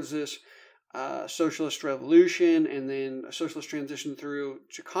struggle towards this socialist revolution and then a socialist transition through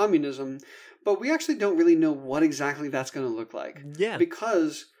to communism, but we actually don't really know what exactly that's going to look like. Yeah,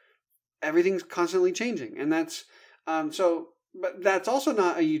 because everything's constantly changing, and that's so. But that's also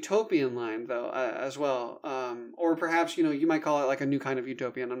not a utopian line, though, as well. Or perhaps, you might call it like a new kind of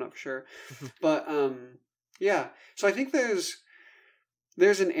utopian. I'm not sure. But, yeah. So I think there's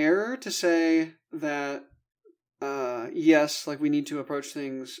an error to say that, yes, like we need to approach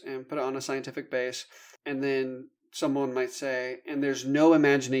things and put it on a scientific base. And then someone might say, and there's no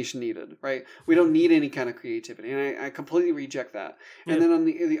imagination needed, right? We don't need any kind of creativity. And I completely reject that. Yeah. And then on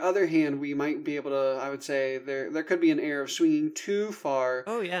the other hand, we might be able to, I would say there could be an error of swinging too far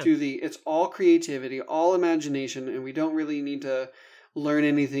to it's all creativity, all imagination, and we don't really need to learn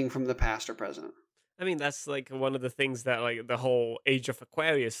anything from the past or present. I mean, that's like one of the things that like the whole Age of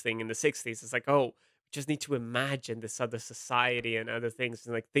Aquarius thing in the 60s is like, oh, we just need to imagine this other society and other things,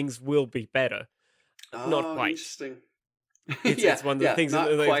 and like things will be better. Oh, not quite. Interesting. It's one of the yeah, things that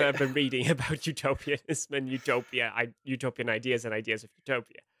not quite. I've been reading about utopianism and utopian ideas and ideas of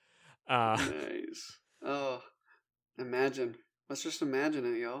utopia. Uh, Nice. Oh, imagine. Let's just imagine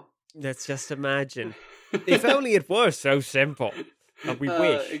it, y'all. let's just imagine. If only it were so simple. We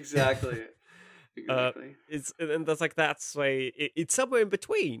wish. Exactly. uh, Exactly. and that's why it's somewhere in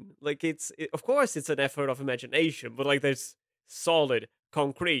between. Like of course, it's an effort of imagination, but like there's solid,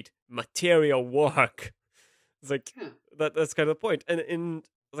 concrete, material work. It's like Yeah. that's kind of the point. And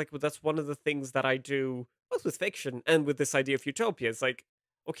like that's one of the things that I do both with fiction and with this idea of utopia. It's like,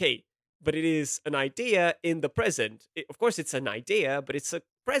 okay, but it is an idea in the present. Of course, it's an idea, but it's a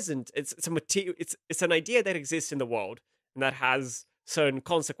present. It's a material. It's an idea that exists in the world and that has certain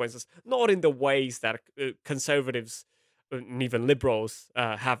consequences, not in the ways that conservatives and even liberals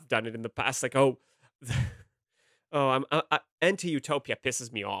have done it in the past. Like, oh, oh, anti-utopia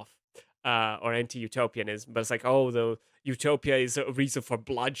pisses me off, or anti-utopianism. But it's like, oh, the utopia is a reason for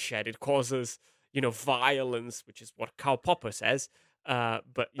bloodshed. It causes, violence, which is what Karl Popper says.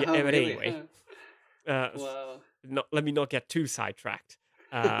 But yeah, Oh, but really? anyway, uh, Wow. let me not get too sidetracked.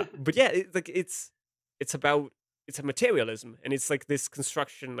 But yeah, it's about it's a materialism, and it's like this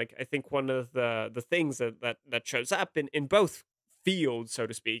construction. Like I think one of the things that shows up in both fields, so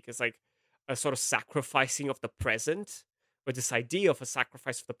to speak, is like a sort of sacrificing of the present, or this idea of a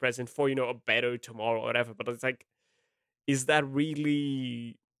sacrifice of the present for a better tomorrow or whatever. But it's like, is that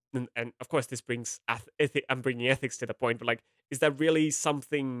really? And of course, this brings I'm bringing ethics to the point, but like, is that really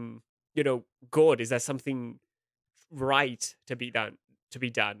something good? Is that something right to be done?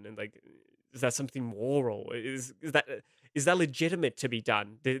 And like, is that something moral? Is that legitimate to be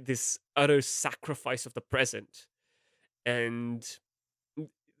done? This utter sacrifice of the present, and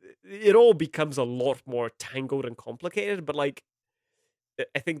it all becomes a lot more tangled and complicated. But like,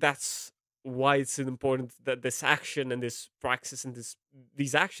 I think that's why it's important that this action and this praxis and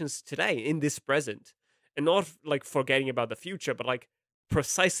these actions today in this present, and not like forgetting about the future, but like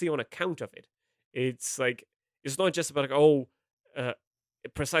precisely on account of it. It's like it's not just about like, oh, uh,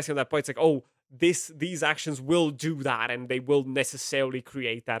 precisely on that point. It's like, oh, these actions will do that, and they will necessarily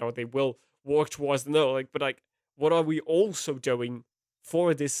create that, or they will work towards no. Like, but like, what are we also doing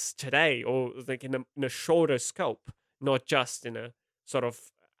for this today, or like in a shorter scope, not just in a sort of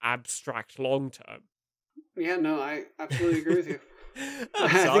abstract long term. Yeah, no, I absolutely agree with you. I'm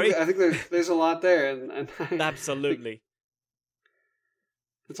sorry. I think there's a lot there, and I think Absolutely.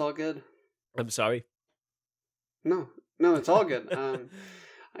 it's all good. I'm sorry. No, no, it's all good.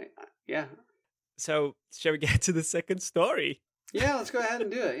 Yeah, So, shall we get to the second story? yeah. Let's go ahead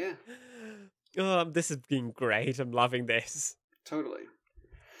and do it. Yeah, This has been great. I'm loving this. totally.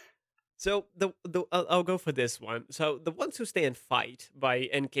 So I'll go for this one. So The Ones Who Stay and Fight by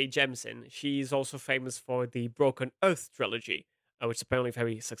N.K. Jemisin. She's also famous for the Broken Earth trilogy, which is apparently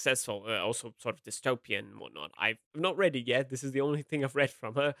very successful. Also sort of dystopian and whatnot. I've not read it yet. This is the only thing I've read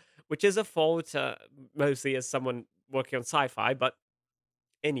from her, which is a fault, mostly as someone working on sci-fi. But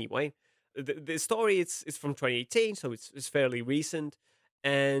anyway, the story it's from 2018, so it's fairly recent,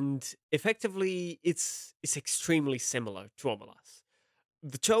 and effectively it's extremely similar to Omelas.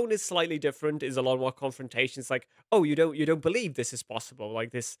 The tone is slightly different, is a lot more confrontation. It's like, oh, you don't believe this is possible,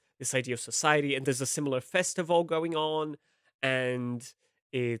 like this idea of society, and there's a similar festival going on, and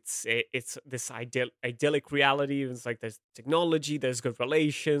it's this idyllic reality. It's like there's technology, there's good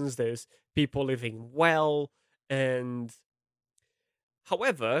relations, there's people living well, and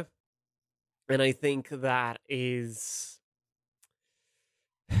however, and I think that is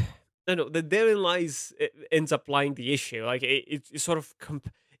no, therein lies it ends up lying the issue. Like it sort of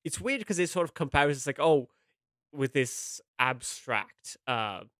it's weird because it sort of compares. It's like, oh, with this abstract,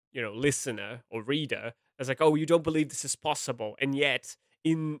 listener or reader, it's like, oh, you don't believe this is possible, and yet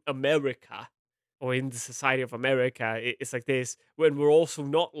in America or in the society of America, it's like this when we're also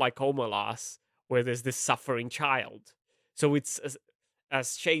not like Omelas, where there's this suffering child. So it's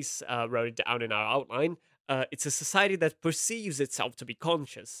as Chase wrote it down in our outline, it's a society that perceives itself to be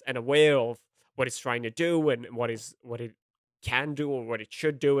conscious and aware of what it's trying to do and what it can do or what it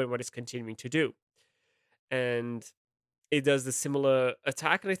should do and what it's continuing to do. And it does the similar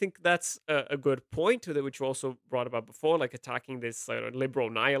attack, and I think that's a good point to that, which you also brought about before, like attacking this liberal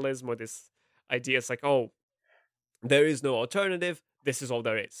nihilism or this idea. It's like, oh, there is no alternative. This is all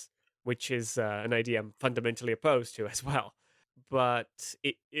there is, which is an idea I'm fundamentally opposed to as well. But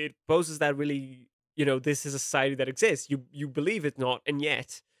it poses that really, this is a society that exists. You believe it not, and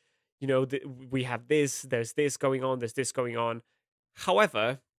yet, we have this. There's this going on. There's this going on.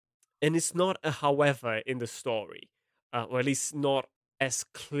 However, and it's not a however in the story, or at least not as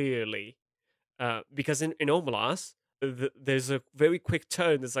clearly, because in Omelas, there's a very quick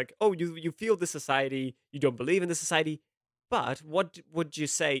turn. It's like, oh, you feel the society, you don't believe in the society, but what would you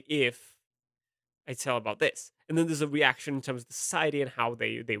say if I tell about this? And then there's a reaction in terms of the society and how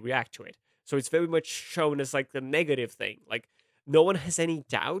they react to it. So it's very much shown as like the negative thing. Like no one has any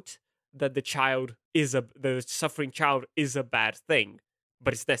doubt that the suffering child is a bad thing,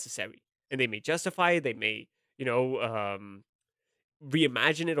 but it's necessary, and they may justify it. They may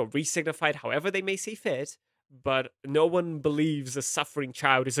reimagine it or re-signify it however they may see fit, but no one believes a suffering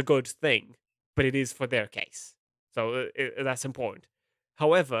child is a good thing, but it is for their case. So that's important.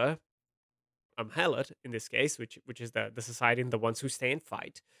 However, Helot, in this case, which is the society and the ones who stay and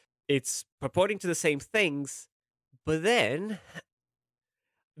fight, it's purporting to the same things, but then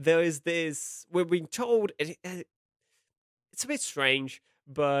there is this, we're being told, it's a bit strange,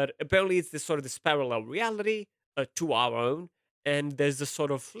 but apparently it's this sort of this parallel reality to our own, and there's this sort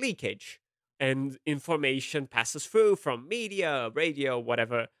of leakage, and information passes through from media, radio,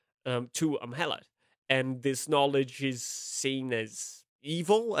 whatever, to Amhelat, and this knowledge is seen as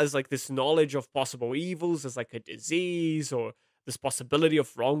evil, as like this knowledge of possible evils, as like a disease, or this possibility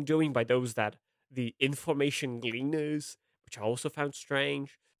of wrongdoing by those that the information gleaners, which I also found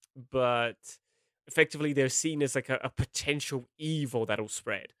strange, but effectively they're seen as like a potential evil that'll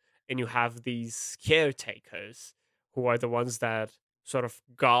spread. And you have these caretakers who are the ones that sort of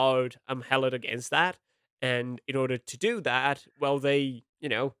guard Amhelat against that. And in order to do that, well, they,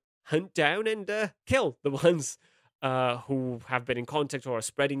 hunt down and kill the ones who have been in contact or are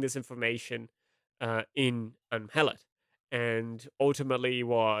spreading this information in Amhelat. And ultimately,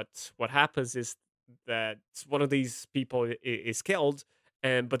 what happens is that one of these people is killed,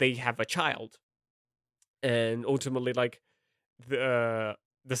 but they have a child, and ultimately, like the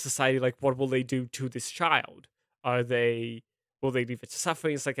society, like, what will they do to this child? Are they Will they leave it to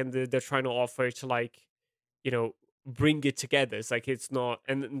suffering? It's like, and they're trying to offer to, like, you know bring it together. It's like it's not,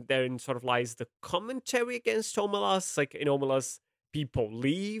 and therein sort of lies the commentary against Omelas. Like in Omelas, people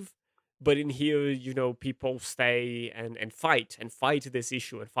leave, but in here, people stay and fight this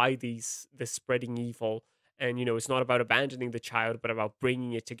issue and fight this spreading evil. And it's not about abandoning the child, but about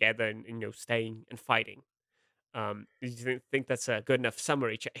bringing it together and staying and fighting. Do you think that's a good enough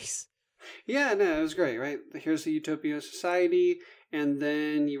summary, Chase? Yeah, no, it was great, right? Here's the Utopia society, and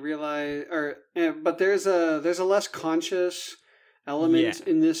then you realize, but there's a less conscious Yeah, element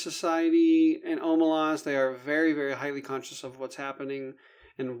in this society. In Omelas, they are very, very highly conscious of what's happening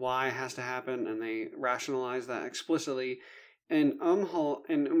and why it has to happen, and they rationalize that explicitly. And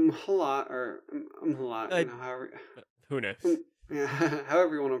Umhalat, or Umhalat, uh, however, who knows? yeah,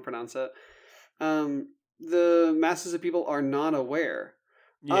 however you want to pronounce it, the masses of people are not aware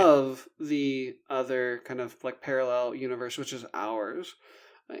Yeah, of the other kind of like parallel universe, which is ours.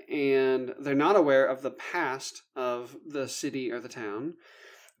 And they're not aware of the past of the city or the town,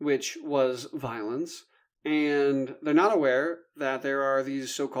 which was violence. And they're not aware that there are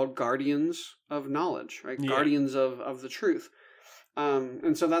these so-called guardians of knowledge, right? yeah. Guardians of the truth.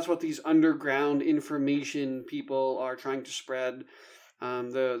 And so that's what these underground information people are trying to spread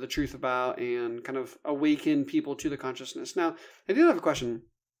the truth about, and kind of awaken people to the consciousness. Now, I do have a question,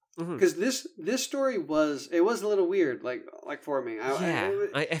 Hmm. because this story was a little weird, like for me. Yeah,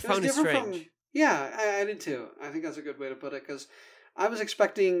 I It was found it different strange. from, yeah, I did too. I think that's a good way to put it, because I was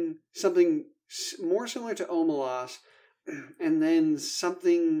expecting something more similar to Omelas, and then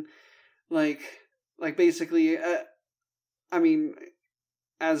something like basically, I mean,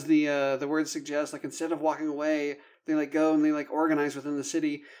 as the word suggests, like instead of walking away, they like go and they like organize within the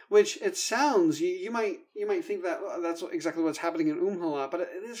city. Which it sounds, you might think that that's exactly what's happening in Umhala, but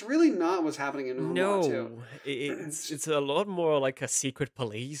it is really not what's happening in Umhala too. No, it's a lot more like a secret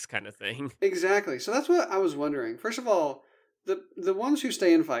police kind of thing. Exactly. So that's what I was wondering. First of all, the ones who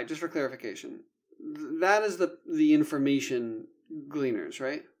stay and fight, just for clarification, that is the information gleaners,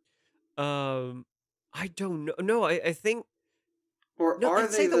 right? Um, I don't know. No, I think Or no. are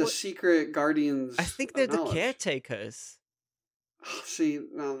I'd say they the secret I guardians think they're of the knowledge? caretakers. See,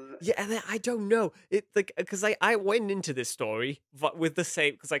 no, Yeah, and I don't know it, like, because I went into this story with the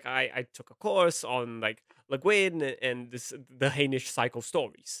same, because like I took a course on like Guin and the Hainish cycle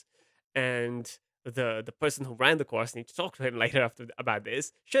stories, and the person who ran the course, I need to talk to him later after about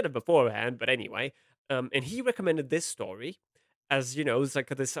this. Should have beforehand, but anyway, and he recommended this story as it's like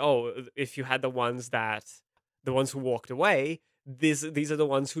this. Oh, if you had the ones who walked away, these are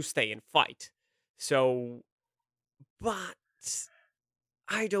the ones who stay and fight. So, but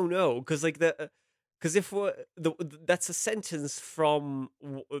I don't know, because like because if that's a sentence from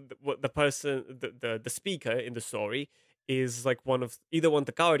what the person, the speaker in the story is like one of either one of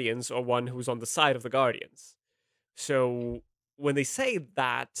the guardians or one who's on the side of the guardians. So when they say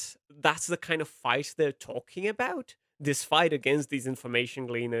that, that's the kind of fight they're talking about. This fight against these information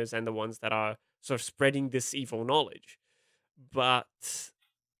gleaners and the ones that are sort of spreading this evil knowledge. But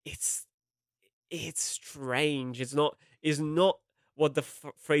it's it's strange. It's not what the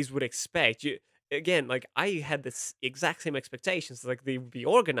phrase would expect. Again, like I had this exact same expectations, like they would be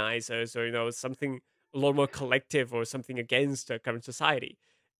organizers or something a lot more collective or something against the current society.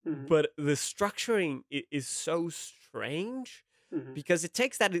 Mm-hmm. But the structuring is so strange Mm-hmm. because it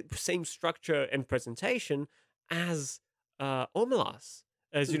takes that same structure and presentation as Omelas.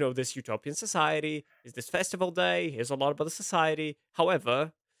 As this utopian society is this festival day. Here's a lot about the society.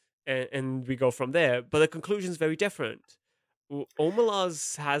 However, and we go from there. But the conclusion is very different.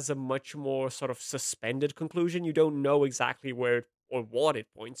 Omelas has a much more sort of suspended conclusion. You don't know exactly where or what it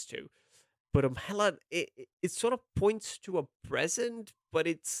points to. But Omela, it sort of points to a present, but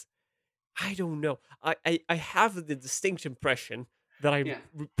I don't know. I have the distinct impression that I'm Yeah.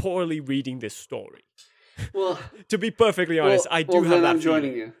 poorly reading this story. Well, To be perfectly honest, I do have then that I'm feeling,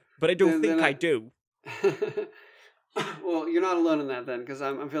 joining you. but I don't Then- think then I do. Well, you're not alone in that then, because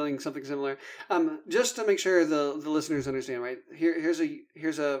I'm feeling something similar. Just to make sure the listeners understand, right? Here's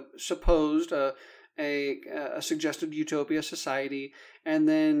a supposed a suggested utopia society, and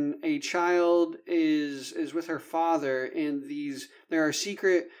then a child is with her father, and there are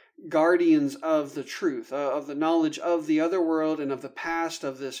secret guardians of the truth, of the knowledge of the other world and of the past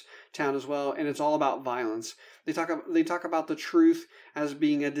of this town as well, and it's all about violence. They talk about the truth as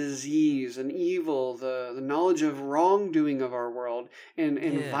being a disease, an evil, the knowledge of wrongdoing of our world, and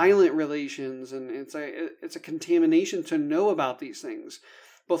Yeah. violent relations, and it's a contamination to know about these things,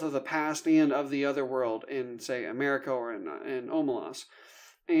 both of the past and of the other world in, say, America or in Omelas.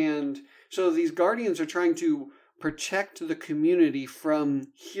 And so these guardians are trying to protect the community from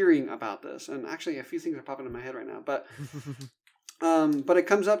hearing about this. And actually, a few things are popping in my head right now, but it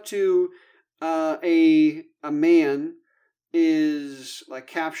comes up to a man is like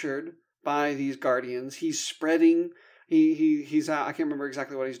captured by these guardians. He's spreading. He's out. I can't remember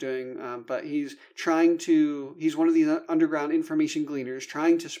exactly what he's doing, but he's trying to. He's one of these underground information gleaners,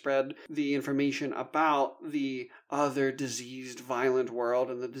 trying to spread the information about the other diseased, violent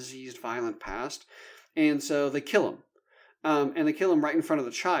world and the diseased, violent past. And so they kill him, and they kill him right in front of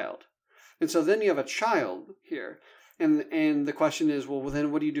the child. And so then you have a child here, and the question is, well,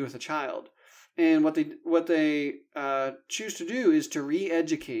 then what do you do with the child? And what they choose to do is to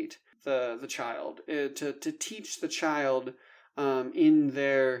re-educate the child, to teach the child in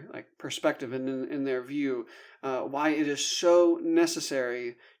their perspective and in their view why it is so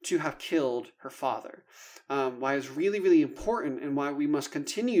necessary to have killed her father, why it's really, really important, and why we must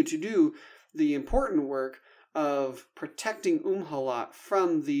continue to do the important work of protecting Umhalat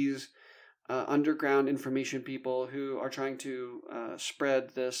from these underground information people who are trying to spread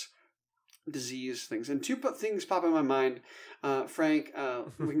this disease things. And two things pop in my mind, Frank.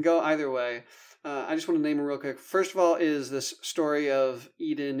 We can go either way. I just want to name them real quick. First of all is this story of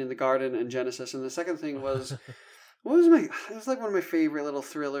Eden in the garden and Genesis, and the second thing was it was like one of my favorite little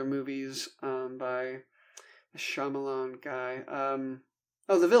thriller movies by the Shyamalan guy.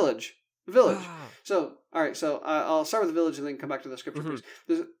 The Village. The Village. Ah. So, all right. So I'll start with The Village and then come back to the scripture. Please.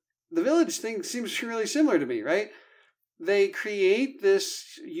 The Village thing seems really similar to me, right? They create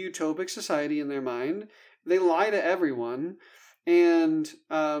this utopic society in their mind. They lie to everyone. And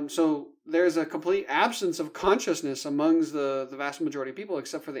so there's a complete absence of consciousness amongst the vast majority of people,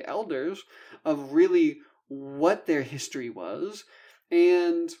 except for the elders, of really what their history was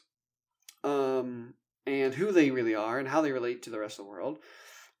and who they really are and how they relate to the rest of the world.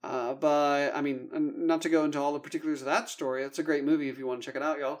 But I mean, not to go into all the particulars of that story. It's a great movie if you want to check it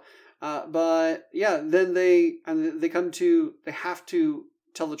out, y'all. But yeah, then they have to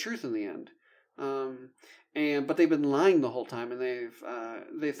tell the truth in the end. But they've been lying the whole time, and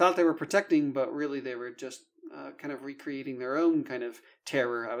they thought they were protecting, but really they were just kind of recreating their own kind of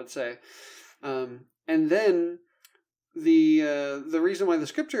terror, I would say. And then the reason why the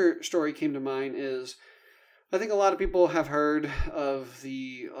scripture story came to mind is, I think a lot of people have heard of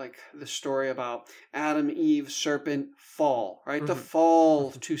the story about Adam, Eve, serpent, fall, right? Mm-hmm. The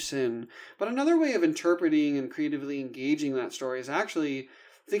fall to sin. But another way of interpreting and creatively engaging that story is actually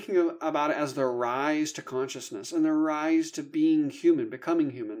thinking about it as the rise to consciousness and the rise to being human,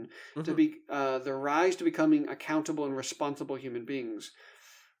 becoming human, mm-hmm. to be the rise to becoming accountable and responsible human beings.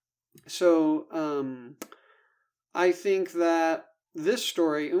 So I think that this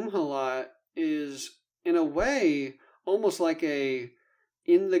story, Umhalat, is in a way almost like a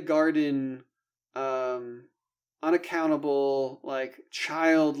in the garden unaccountable, like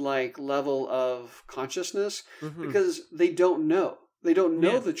childlike level of consciousness Mm-hmm. because they don't know. They don't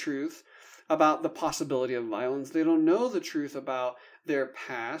know Yeah. the truth about the possibility of violence. They don't know the truth about their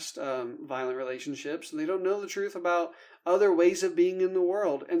past violent relationships. They don't know the truth about other ways of being in the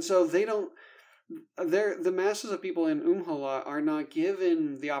world. And so they don't the masses of people in Umhala are not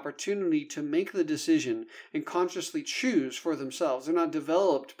given the opportunity to make the decision and consciously choose for themselves. They're not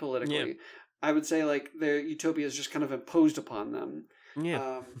developed Yeah. politically. I would say like their utopia is just kind of imposed upon them. Yeah.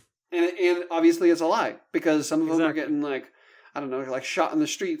 Um, and obviously it's a lie because some of them are Exactly. getting like, I don't know, like shot in the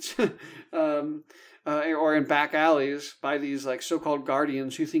streets or in back alleys by these like so-called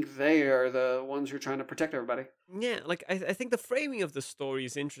guardians who think they are the ones who are trying to protect everybody. Yeah, like I think the framing of the story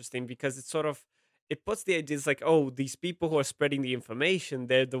is interesting because it's sort of it puts the ideas like, oh, these people who are spreading the information,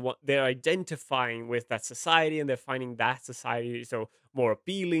 they're the one they're identifying with that society and they're finding that society so more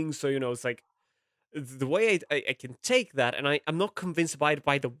appealing. So it's like the way I can take that, and I'm not convinced by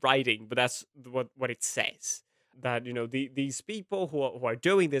the writing, but that's what it says. That these people who are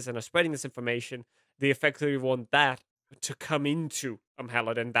doing this and are spreading this information, they effectively want that to come into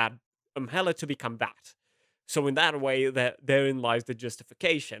Umhelad and that Umhelad to become that. So in that way, that therein lies the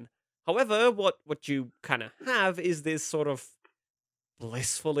justification. However, what you kind of have is this sort of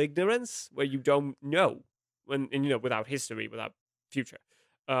blissful ignorance where you don't know and without history, without future.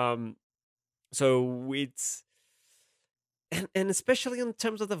 Um, so it's and especially in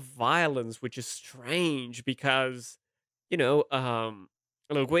terms of the violence, which is strange because you know, um,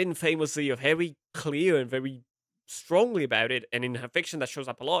 Guin famously are very clear and very strongly about it, and in her fiction that shows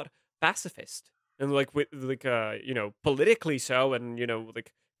up a lot, pacifist and like with like politically so, and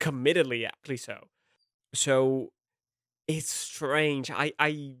like committedly actually so. So it's strange. I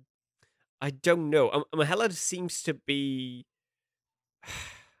don't know. Mahela seems to be.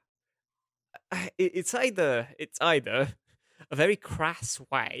 It's either a very crass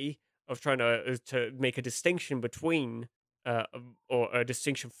way of trying to make a distinction between or a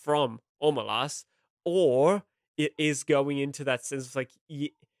distinction from Omelas, or it is going into that sense of like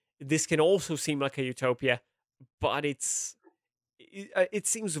this can also seem like a utopia, but it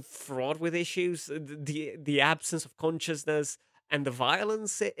seems fraught with issues. The absence of consciousness and the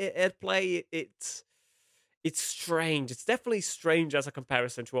violence at play. It's strange. It's definitely strange as a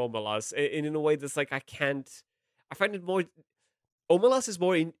comparison to Omelas, in a way that's like I can't. I find it more. Omelas is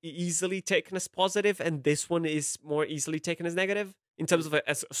more easily taken as positive, and this one is more easily taken as negative in terms of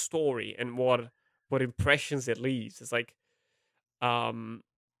as a story and what impressions it leaves. It's like um,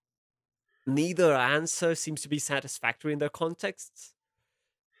 neither answer seems to be satisfactory in their contexts.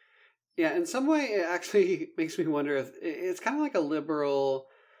 Yeah, in some way, it actually makes me wonder if it's kind of like a liberal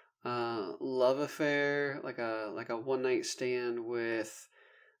love affair, like a one night stand a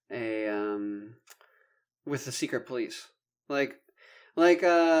with the secret police. Like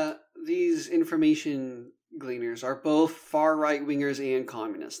these information gleaners are both far right wingers and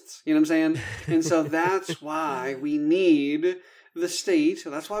communists. You know what I'm saying? And so that's why we need the state.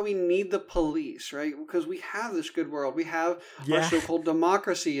 That's why we need the police, right? Because we have this good world. We have our Yeah. so-called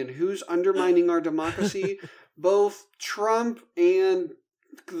democracy, and who's undermining our democracy? Both Trump and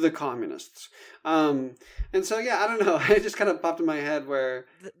the communists. And so yeah, I don't know. It just kind of popped in my head where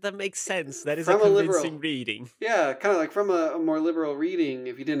That makes sense. That is a from a liberal, convincing reading. yeah, kind of like from a more liberal reading.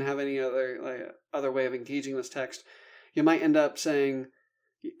 If you didn't have any other way of engaging this text, you might end up saying,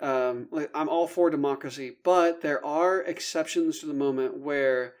 like, I'm all for democracy, but there are exceptions to the moment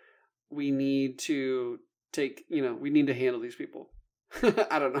where we need to we need to handle these people.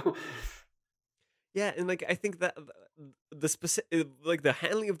 I don't know. Yeah, and like I think that the specific, like the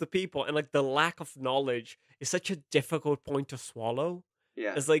handling of the people and like the lack of knowledge is such a difficult point to swallow.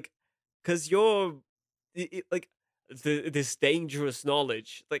 Yeah. It's like because you're like this dangerous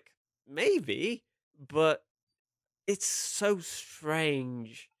knowledge, like maybe, but it's so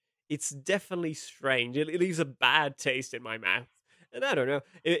strange. It's definitely strange. It leaves a bad taste in my mouth. And I don't know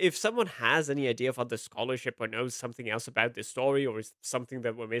if someone has any idea of other scholarship or knows something else about this story or is something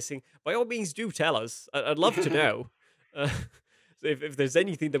that we're missing. By all means, do tell us. I'd love to know. Uh, so if there's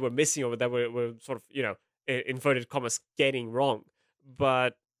anything that we're missing or that we're sort of inverted commas getting wrong,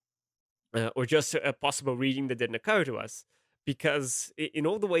 but or just a possible reading that didn't occur to us, because in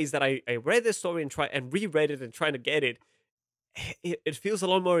all the ways that I read this story and try and reread it and trying to get it, it feels a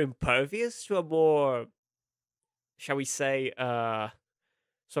lot more impervious to a more, shall we say,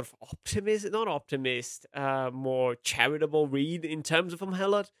 sort of not optimist, more charitable read in terms of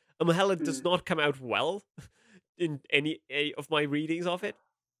Umhelad. Umhelad does not come out well in any of my readings of it.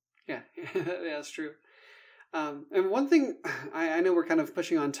 Yeah, yeah, that's true. And one thing, I know we're kind of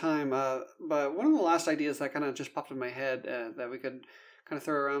pushing on time, but one of the last ideas that kind of just popped in my head that we could kind of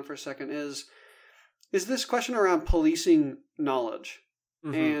throw around for a second is this question around policing knowledge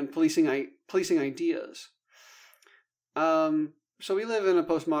and policing ideas. So we live in a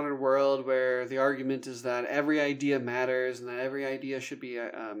postmodern world where the argument is that every idea matters and that every idea should be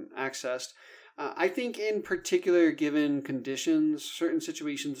accessed. I think in particular, given conditions, certain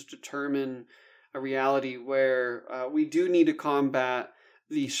situations determine a reality where we do need to combat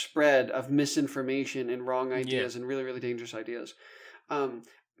the spread of misinformation and wrong ideas and really, really dangerous ideas.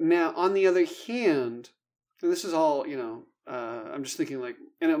 Now, on the other hand, and this is all, I'm just thinking like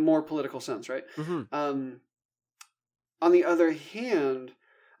in a more political sense, right? On the other hand,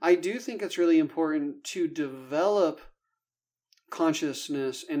 I do think it's really important to develop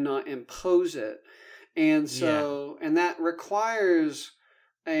consciousness and not impose it. And so, and that requires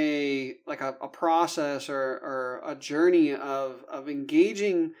a process or a journey of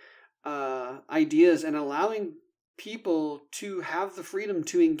engaging ideas and allowing people to have the freedom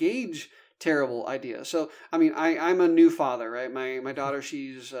to engage terrible ideas. So, I mean, I'm a new father, right? My daughter,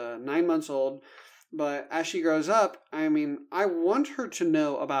 she's 9 months old. But as she grows up, I mean, I want her to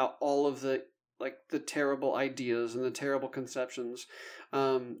know about all of the terrible ideas and the terrible conceptions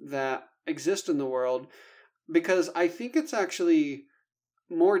that exist in the world, because I think it's actually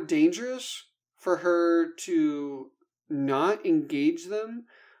more dangerous for her to not engage them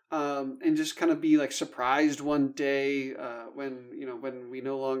and just kind of be like surprised one day when we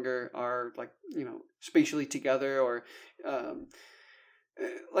no longer are spatially together, or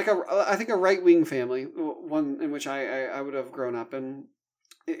I think a right-wing family, one in which I would have grown up in.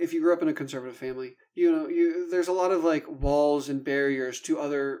 If you grew up in a conservative family, there's a lot of like walls and barriers to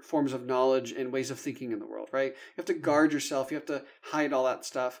other forms of knowledge and ways of thinking in the world, right? You have to guard yourself. You have to hide all that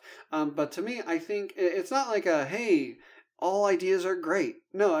stuff. But to me, I think it's not like hey, all ideas are great.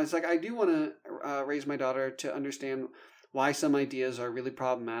 No, it's like I do want to raise my daughter to understand why some ideas are really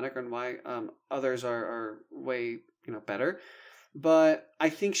problematic and why others are way better. But I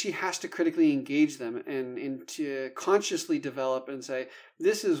think she has to critically engage them and to consciously develop and say,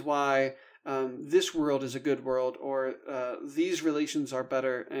 this is why this world is a good world, or these relations are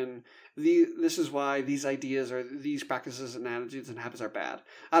better, and this is why these ideas or these practices and attitudes and habits are bad.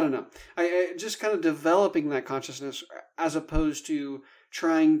 I don't know. I just kind of developing that consciousness as opposed to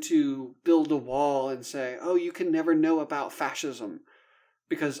trying to build a wall and say, oh, you can never know about fascism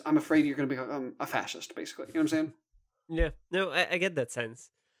because I'm afraid you're going to become a fascist, basically. You know what I'm saying? Yeah, no, I get that sense.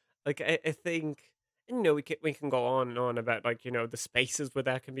 Like, I think, we can go on and on about the spaces where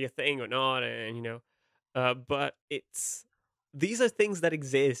that can be a thing or not, and but these are things that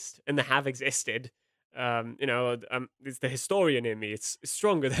exist and that have existed. It's the historian in me. It's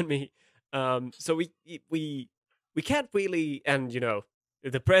stronger than me. So we can't really, and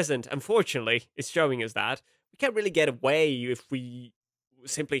the present, unfortunately, is showing us that we can't really get away if we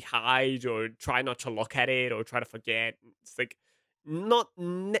simply hide or try not to look at it or try to forget. It's like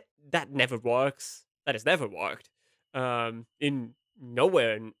that never works. That has never worked. In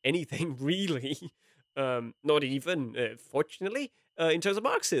nowhere in anything really. Not even fortunately in terms of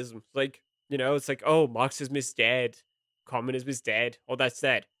Marxism. Like it's like, oh, Marxism is dead, communism is dead, all that's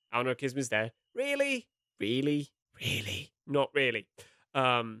dead, anarchism is dead. Really, not really.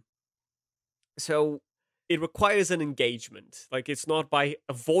 So it requires an engagement. Like, it's not by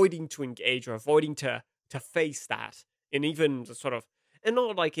avoiding to engage or avoiding to face that, and even sort of, and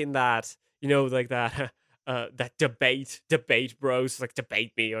not like in that, like that that debate bros, like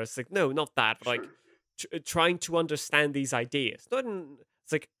debate me, or it's like, no, not that, but like trying to understand these ideas.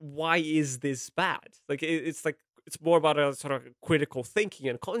 It's like, why is this bad? Like it's like, it's more about a sort of critical thinking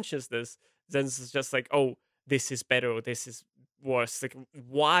and consciousness than it's just like, oh, this is better or this is worse. Like,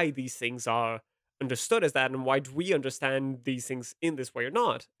 why these things are understood as that, and why do we understand these things in this way or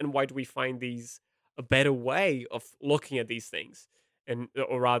not, and why do we find these a better way of looking at these things, and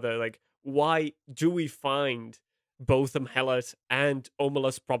or rather, like, why do we find both Omelas and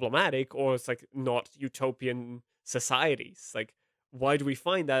Omelas problematic, or it's like not utopian societies? Like, why do we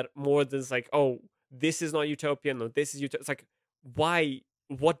find that more than it's like, oh, this is not utopian or this is it's like, why,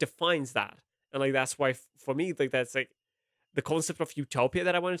 what defines that? And like, that's why for me, like, that's like the concept of utopia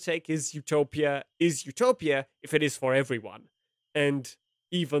that I want to take is utopia if it is for everyone. And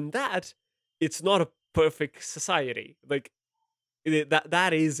even that, it's not a perfect society. Like,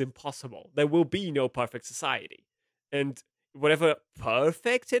 that is impossible. There will be no perfect society. And whatever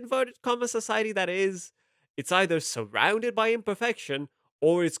perfect inverted comma society that is, it's either surrounded by imperfection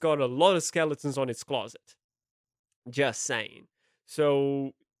or it's got a lot of skeletons on its closet. Just saying.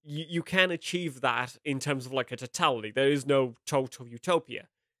 So you can achieve that in terms of like a totality. There is no total utopia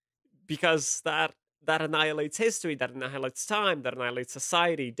because that annihilates history, that annihilates time, that annihilates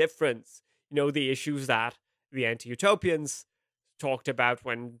society, difference. The issues that the anti-utopians talked about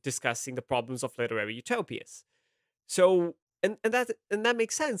when discussing the problems of literary utopias. So, and that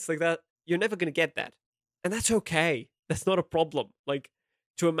makes sense. Like that, you're never gonna get that, and that's okay. That's not a problem. Like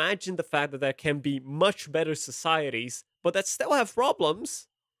to imagine the fact that there can be much better societies, but that still have problems,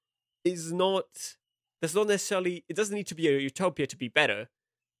 is not. That's not necessarily. It doesn't need to be a utopia to be better,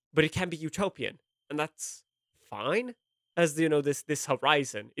 but it can be utopian, and that's fine. As this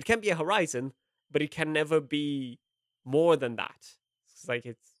horizon, it can be a horizon, but it can never be more than that. It's like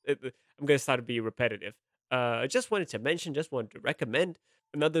I'm gonna start to be repetitive. I just wanted to mention, just wanted to recommend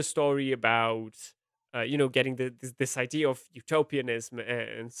another story about getting this idea of utopianism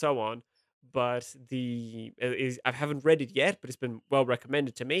and so on. But I haven't read it yet, but it's been well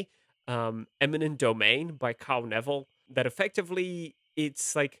recommended to me. Eminent Domain by Carl Neville. That effectively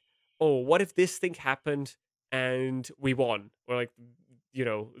it's like, oh, what if this thing happened and we won? Or like,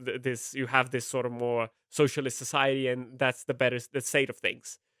 this you have this sort of more socialist society, and that's the state of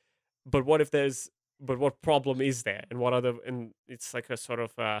things. But what problem is there, and what other? And it's like a sort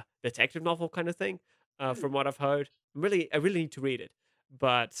of detective novel kind of thing, from what I've heard. I really need to read it,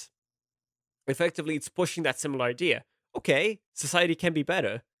 but effectively, it's pushing that similar idea. Okay, society can be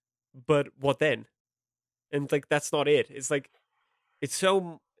better, but what then? And like that's not it. It's like it's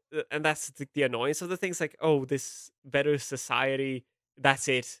so and that's the annoyance of the things, like, oh, this better society, that's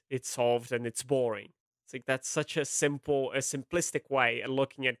it's solved and it's boring. It's like that's such a simplistic way of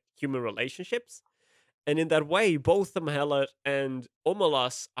looking at human relationships. And in that way, both the Mahelet and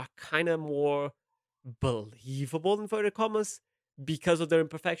Omelas are kind of more believable, in inverted commas, because of their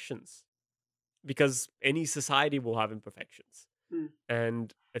imperfections, because any society will have imperfections. Hmm.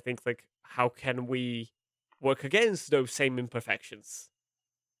 And I think, like, how can we work against those same imperfections?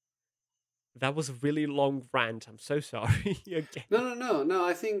 That was a really long rant. I'm so sorry. Again. No.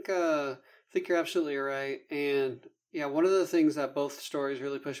 I think you're absolutely right. And yeah, one of the things that both stories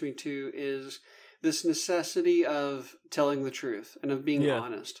really push me to is this necessity of telling the truth and of being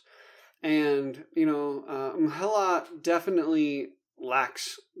honest. And Mhela definitely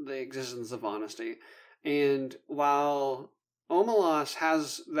lacks the existence of honesty. And while Omelas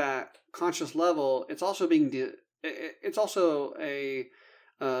has that conscious level, it's also it's also a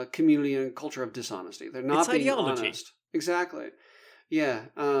community and culture of dishonesty. They're not It's being ideology. honest. Exactly. Yeah.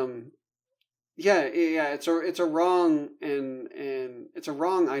 Yeah. It's a wrong and it's a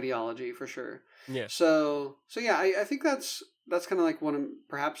wrong ideology for sure. Yeah. So yeah, I think that's kind of like one of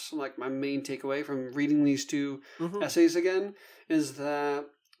perhaps like my main takeaway from reading these two essays again is that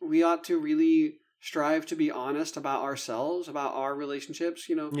we ought to really strive to be honest about ourselves, about our relationships.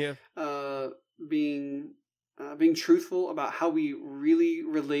 Yeah. Being truthful about how we really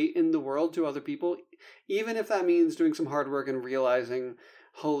relate in the world to other people, even if that means doing some hard work and realizing,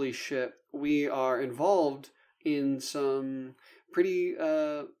 holy shit, we are involved in some pretty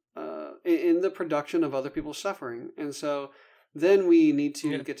in the production of other people's suffering. And so then we need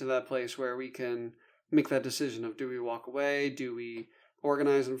to get to that place where we can make that decision of, do we walk away? Do we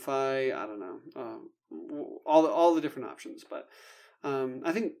organize and fight? I don't know. All the different options. But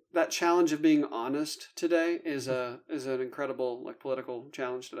I think that challenge of being honest today is an incredible like political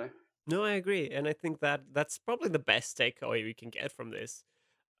challenge today. No, I agree, and I think that's probably the best takeaway we can get from this.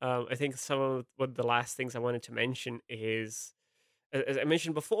 I think some of what the last things I wanted to mention is, as I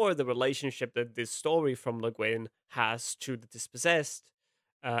mentioned before, the relationship that this story from Le Guin has to the dispossessed,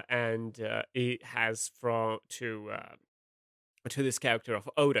 and it has to this character of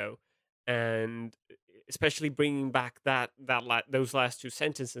Odo, and especially bringing back those last two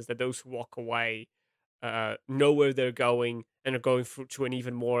sentences, that those who walk away know where they're going and are going to an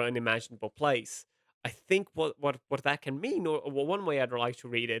even more unimaginable place. I think what that can mean, or one way I'd like to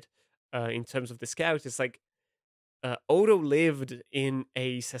read it, in terms of this character, is like, Odo lived in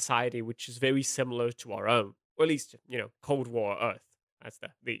a society which is very similar to our own, or at least Cold War Earth. That's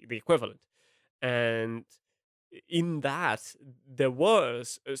the equivalent, and in that there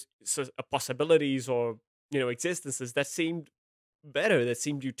was possibilities, or existences that seemed better, that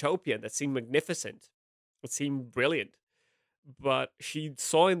seemed utopian, that seemed magnificent, that seemed brilliant. But she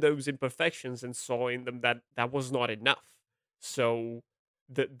saw in those imperfections and saw in them that was not enough. So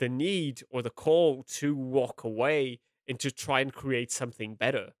the need or the call to walk away and to try and create something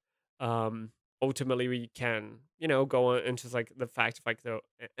better, ultimately we can go into like the fact of like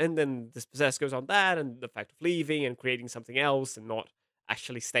and then this possess goes on that, and the fact of leaving and creating something else and not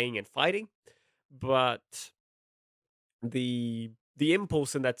actually staying and fighting. But the the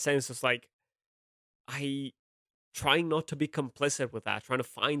impulse in that sense is like, I trying not to be complicit with that, trying to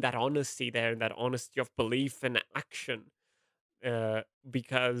find that honesty there, and that honesty of belief and action,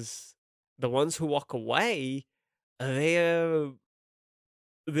 because the ones who walk away, they're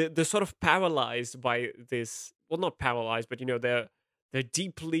they're sort of paralyzed by this. Well, not paralyzed, but they're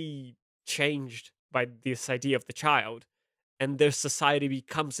deeply changed by this idea of the child, and their society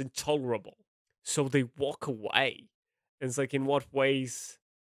becomes intolerable. So they walk away. And it's like, in what ways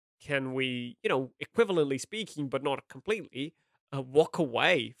can we, equivalently speaking, but not completely, walk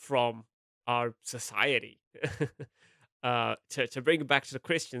away from our society? To bring it back to the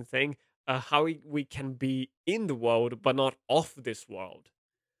Christian thing, how we can be in the world, but not of this world.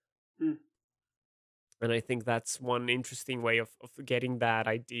 Hmm. And I think that's one interesting way of getting that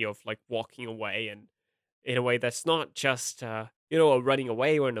idea of like walking away, and in a way that's not just, a running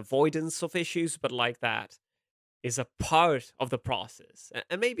away or an avoidance of issues, but like that is a part of the process.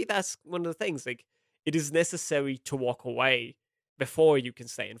 And maybe that's one of the things, like, it is necessary to walk away before you can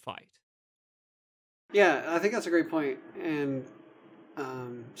stay and fight. Yeah, I think that's a great point, and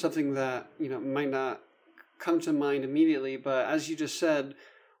something that might not come to mind immediately, but as you just said,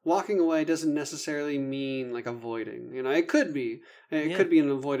 walking away doesn't necessarily mean like avoiding. It could be. It could be an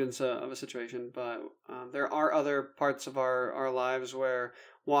avoidance of a situation, but there are other parts of our lives where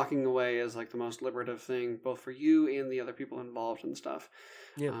walking away is like the most liberative thing, both for you and the other people involved and stuff.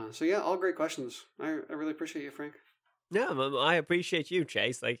 Yeah. So yeah, all great questions. I really appreciate you, Frank. Yeah, I appreciate you,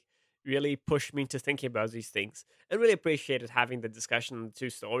 Chase. Like, really pushed me into thinking about these things, and really appreciated having the discussion on the two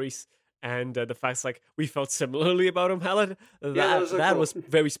stories. And the fact, like, we felt similarly about Helen, that Cool. was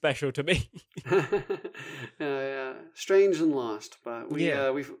very special to me. Yeah, strange and lost, but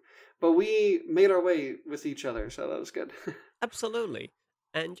we made our way with each other, so that was good. Absolutely.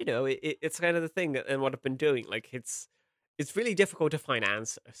 And it's kind of the thing, and what I've been doing. Like, it's really difficult to find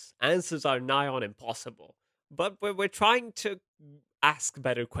answers. Answers are nigh on impossible, but we're trying to ask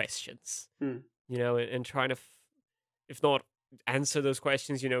better questions. Hmm. And trying to, if not answer those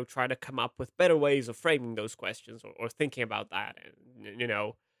questions, try to come up with better ways of framing those questions, or thinking about that.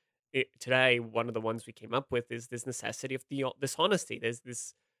 And today, one of the ones we came up with is this necessity of this honesty. There's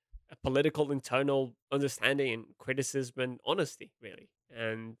this political internal understanding and criticism and honesty, really.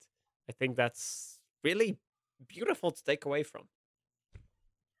 And I think that's really beautiful to take away from.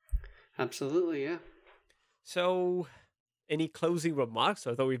 Absolutely, yeah. So, any closing remarks?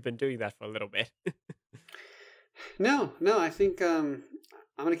 Although we've been doing that for a little bit. No, I think I'm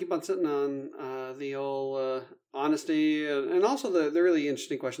going to keep on sitting on the old honesty, and also the really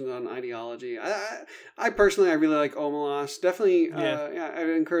interesting questions on ideology. I personally, I really like Omelas. Definitely, yeah, I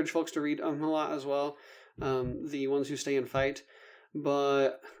would encourage folks to read Omelas as well, the ones who stay and fight.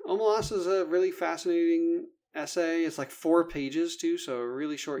 But Omelas is a really fascinating essay. It's like 4 pages too, so a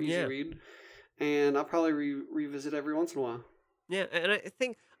really short, easy read. And I'll probably revisit every once in a while. Yeah, and I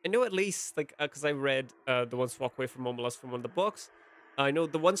think I know, at least, like, because I read The Ones Who Walk Away from Omelas from one of the books. I know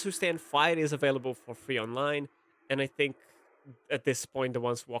The Ones Who Stay and Fight is available for free online, and I think at this point, The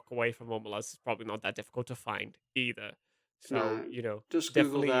Ones Who Walk Away from Omelas is probably not that difficult to find either. So, just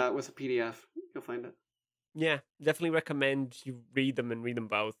definitely, Google that with a PDF. You'll find it. Yeah, definitely recommend you read them, and read them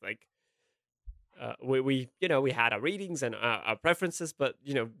both. Like, we had our readings and our preferences, but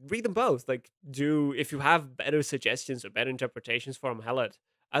read them both. Like, if you have better suggestions or better interpretations for them, hell,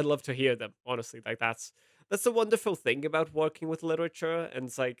 I'd love to hear them. Honestly, like, that's the wonderful thing about working with literature. And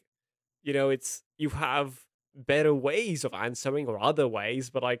it's like, it's, you have better ways of answering, or other ways,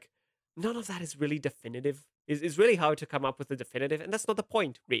 but like, none of that is really definitive. It's really hard to come up with a definitive, and that's not the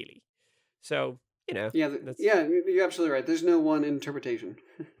point, really. So, yeah, you're absolutely right. There's no one interpretation.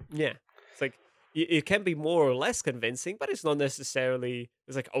 Yeah, it's like, it can be more or less convincing, but it's not necessarily,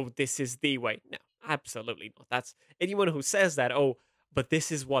 it's like, oh, this is the way. No, absolutely not. That's anyone who says that, oh, but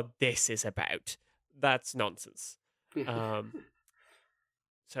this is what this is about. That's nonsense.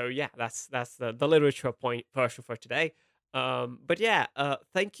 So yeah, that's the literature point version for today. But yeah,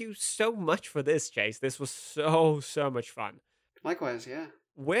 thank you so much for this, Chase. This was so much fun. Likewise, yeah.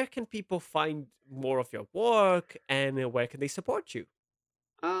 Where can people find more of your work, and where can they support you?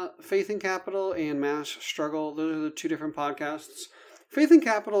 Faith in Capital and Mass Struggle, those are the 2 different podcasts. Faith in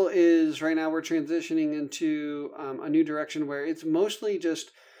Capital is, right now we're transitioning into a new direction where it's mostly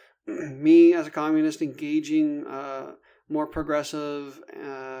just me as a communist engaging more progressive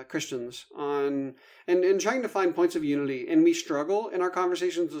Christians on and trying to find points of unity. And we struggle in our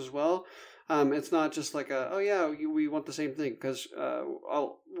conversations as well. It's not just like we want the same thing, because a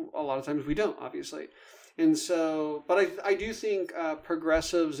lot of times we don't, obviously. And so, but I do think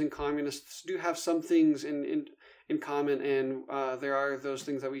progressives and communists do have some things in in common, and there are those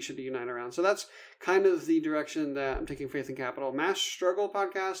things that we should unite around. So that's kind of the direction that I'm taking Faith and Capital. Mass Struggle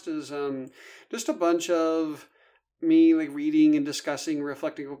podcast is just a bunch of me like reading and discussing,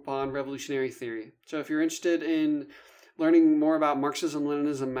 reflecting upon revolutionary theory. So if you're interested in learning more about Marxism,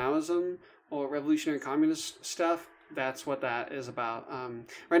 Leninism, Maoism, or revolutionary communist stuff, that's what that is about.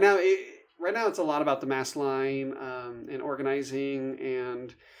 Right now it's a lot about the mass line and organizing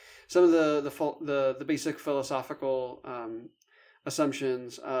and some of the basic philosophical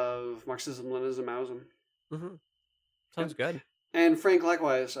assumptions of Marxism, Leninism, Maoism. Mm-hmm. Sounds good. And Frank,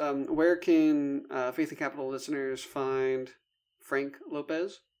 likewise, where can Faith and Capital listeners find Frank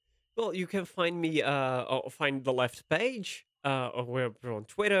Lopez? Well, you can find me, or find the Left Page. Or we're on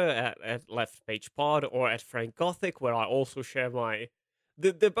Twitter at Left Page Pod, or at Frank Gothic, where I also share my.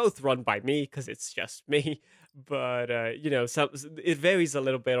 They're both run by me because it's just me, but it varies a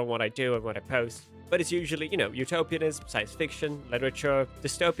little bit on what I do and what I post. But it's usually utopianism, science fiction, literature.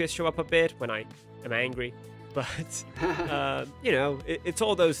 Dystopias show up a bit when I am angry, but it's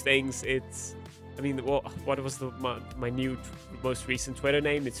all those things. It's. I mean, what was my new most recent Twitter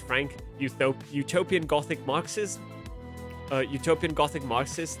name? It's Frank Utopian Gothic Marxist. Utopian Gothic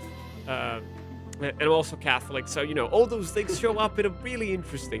Marxist. And I'm also Catholic, so all those things show up in a really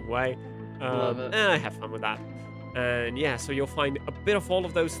interesting way. Love it. And I have fun with that. And yeah, so you'll find a bit of all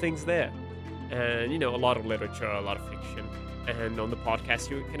of those things there. And a lot of literature, a lot of fiction. And on the podcast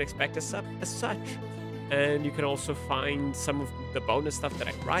you can expect as such. And you can also find some of the bonus stuff that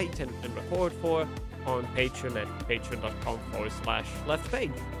I write and record for on Patreon at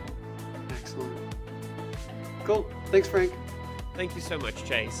patreon.com/leftpage. Excellent. Cool. Thanks, Frank. Thank you so much,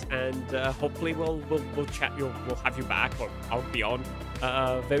 Chase. And hopefully we'll chat. We'll have you back, or I'll be on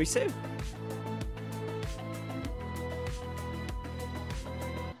very soon.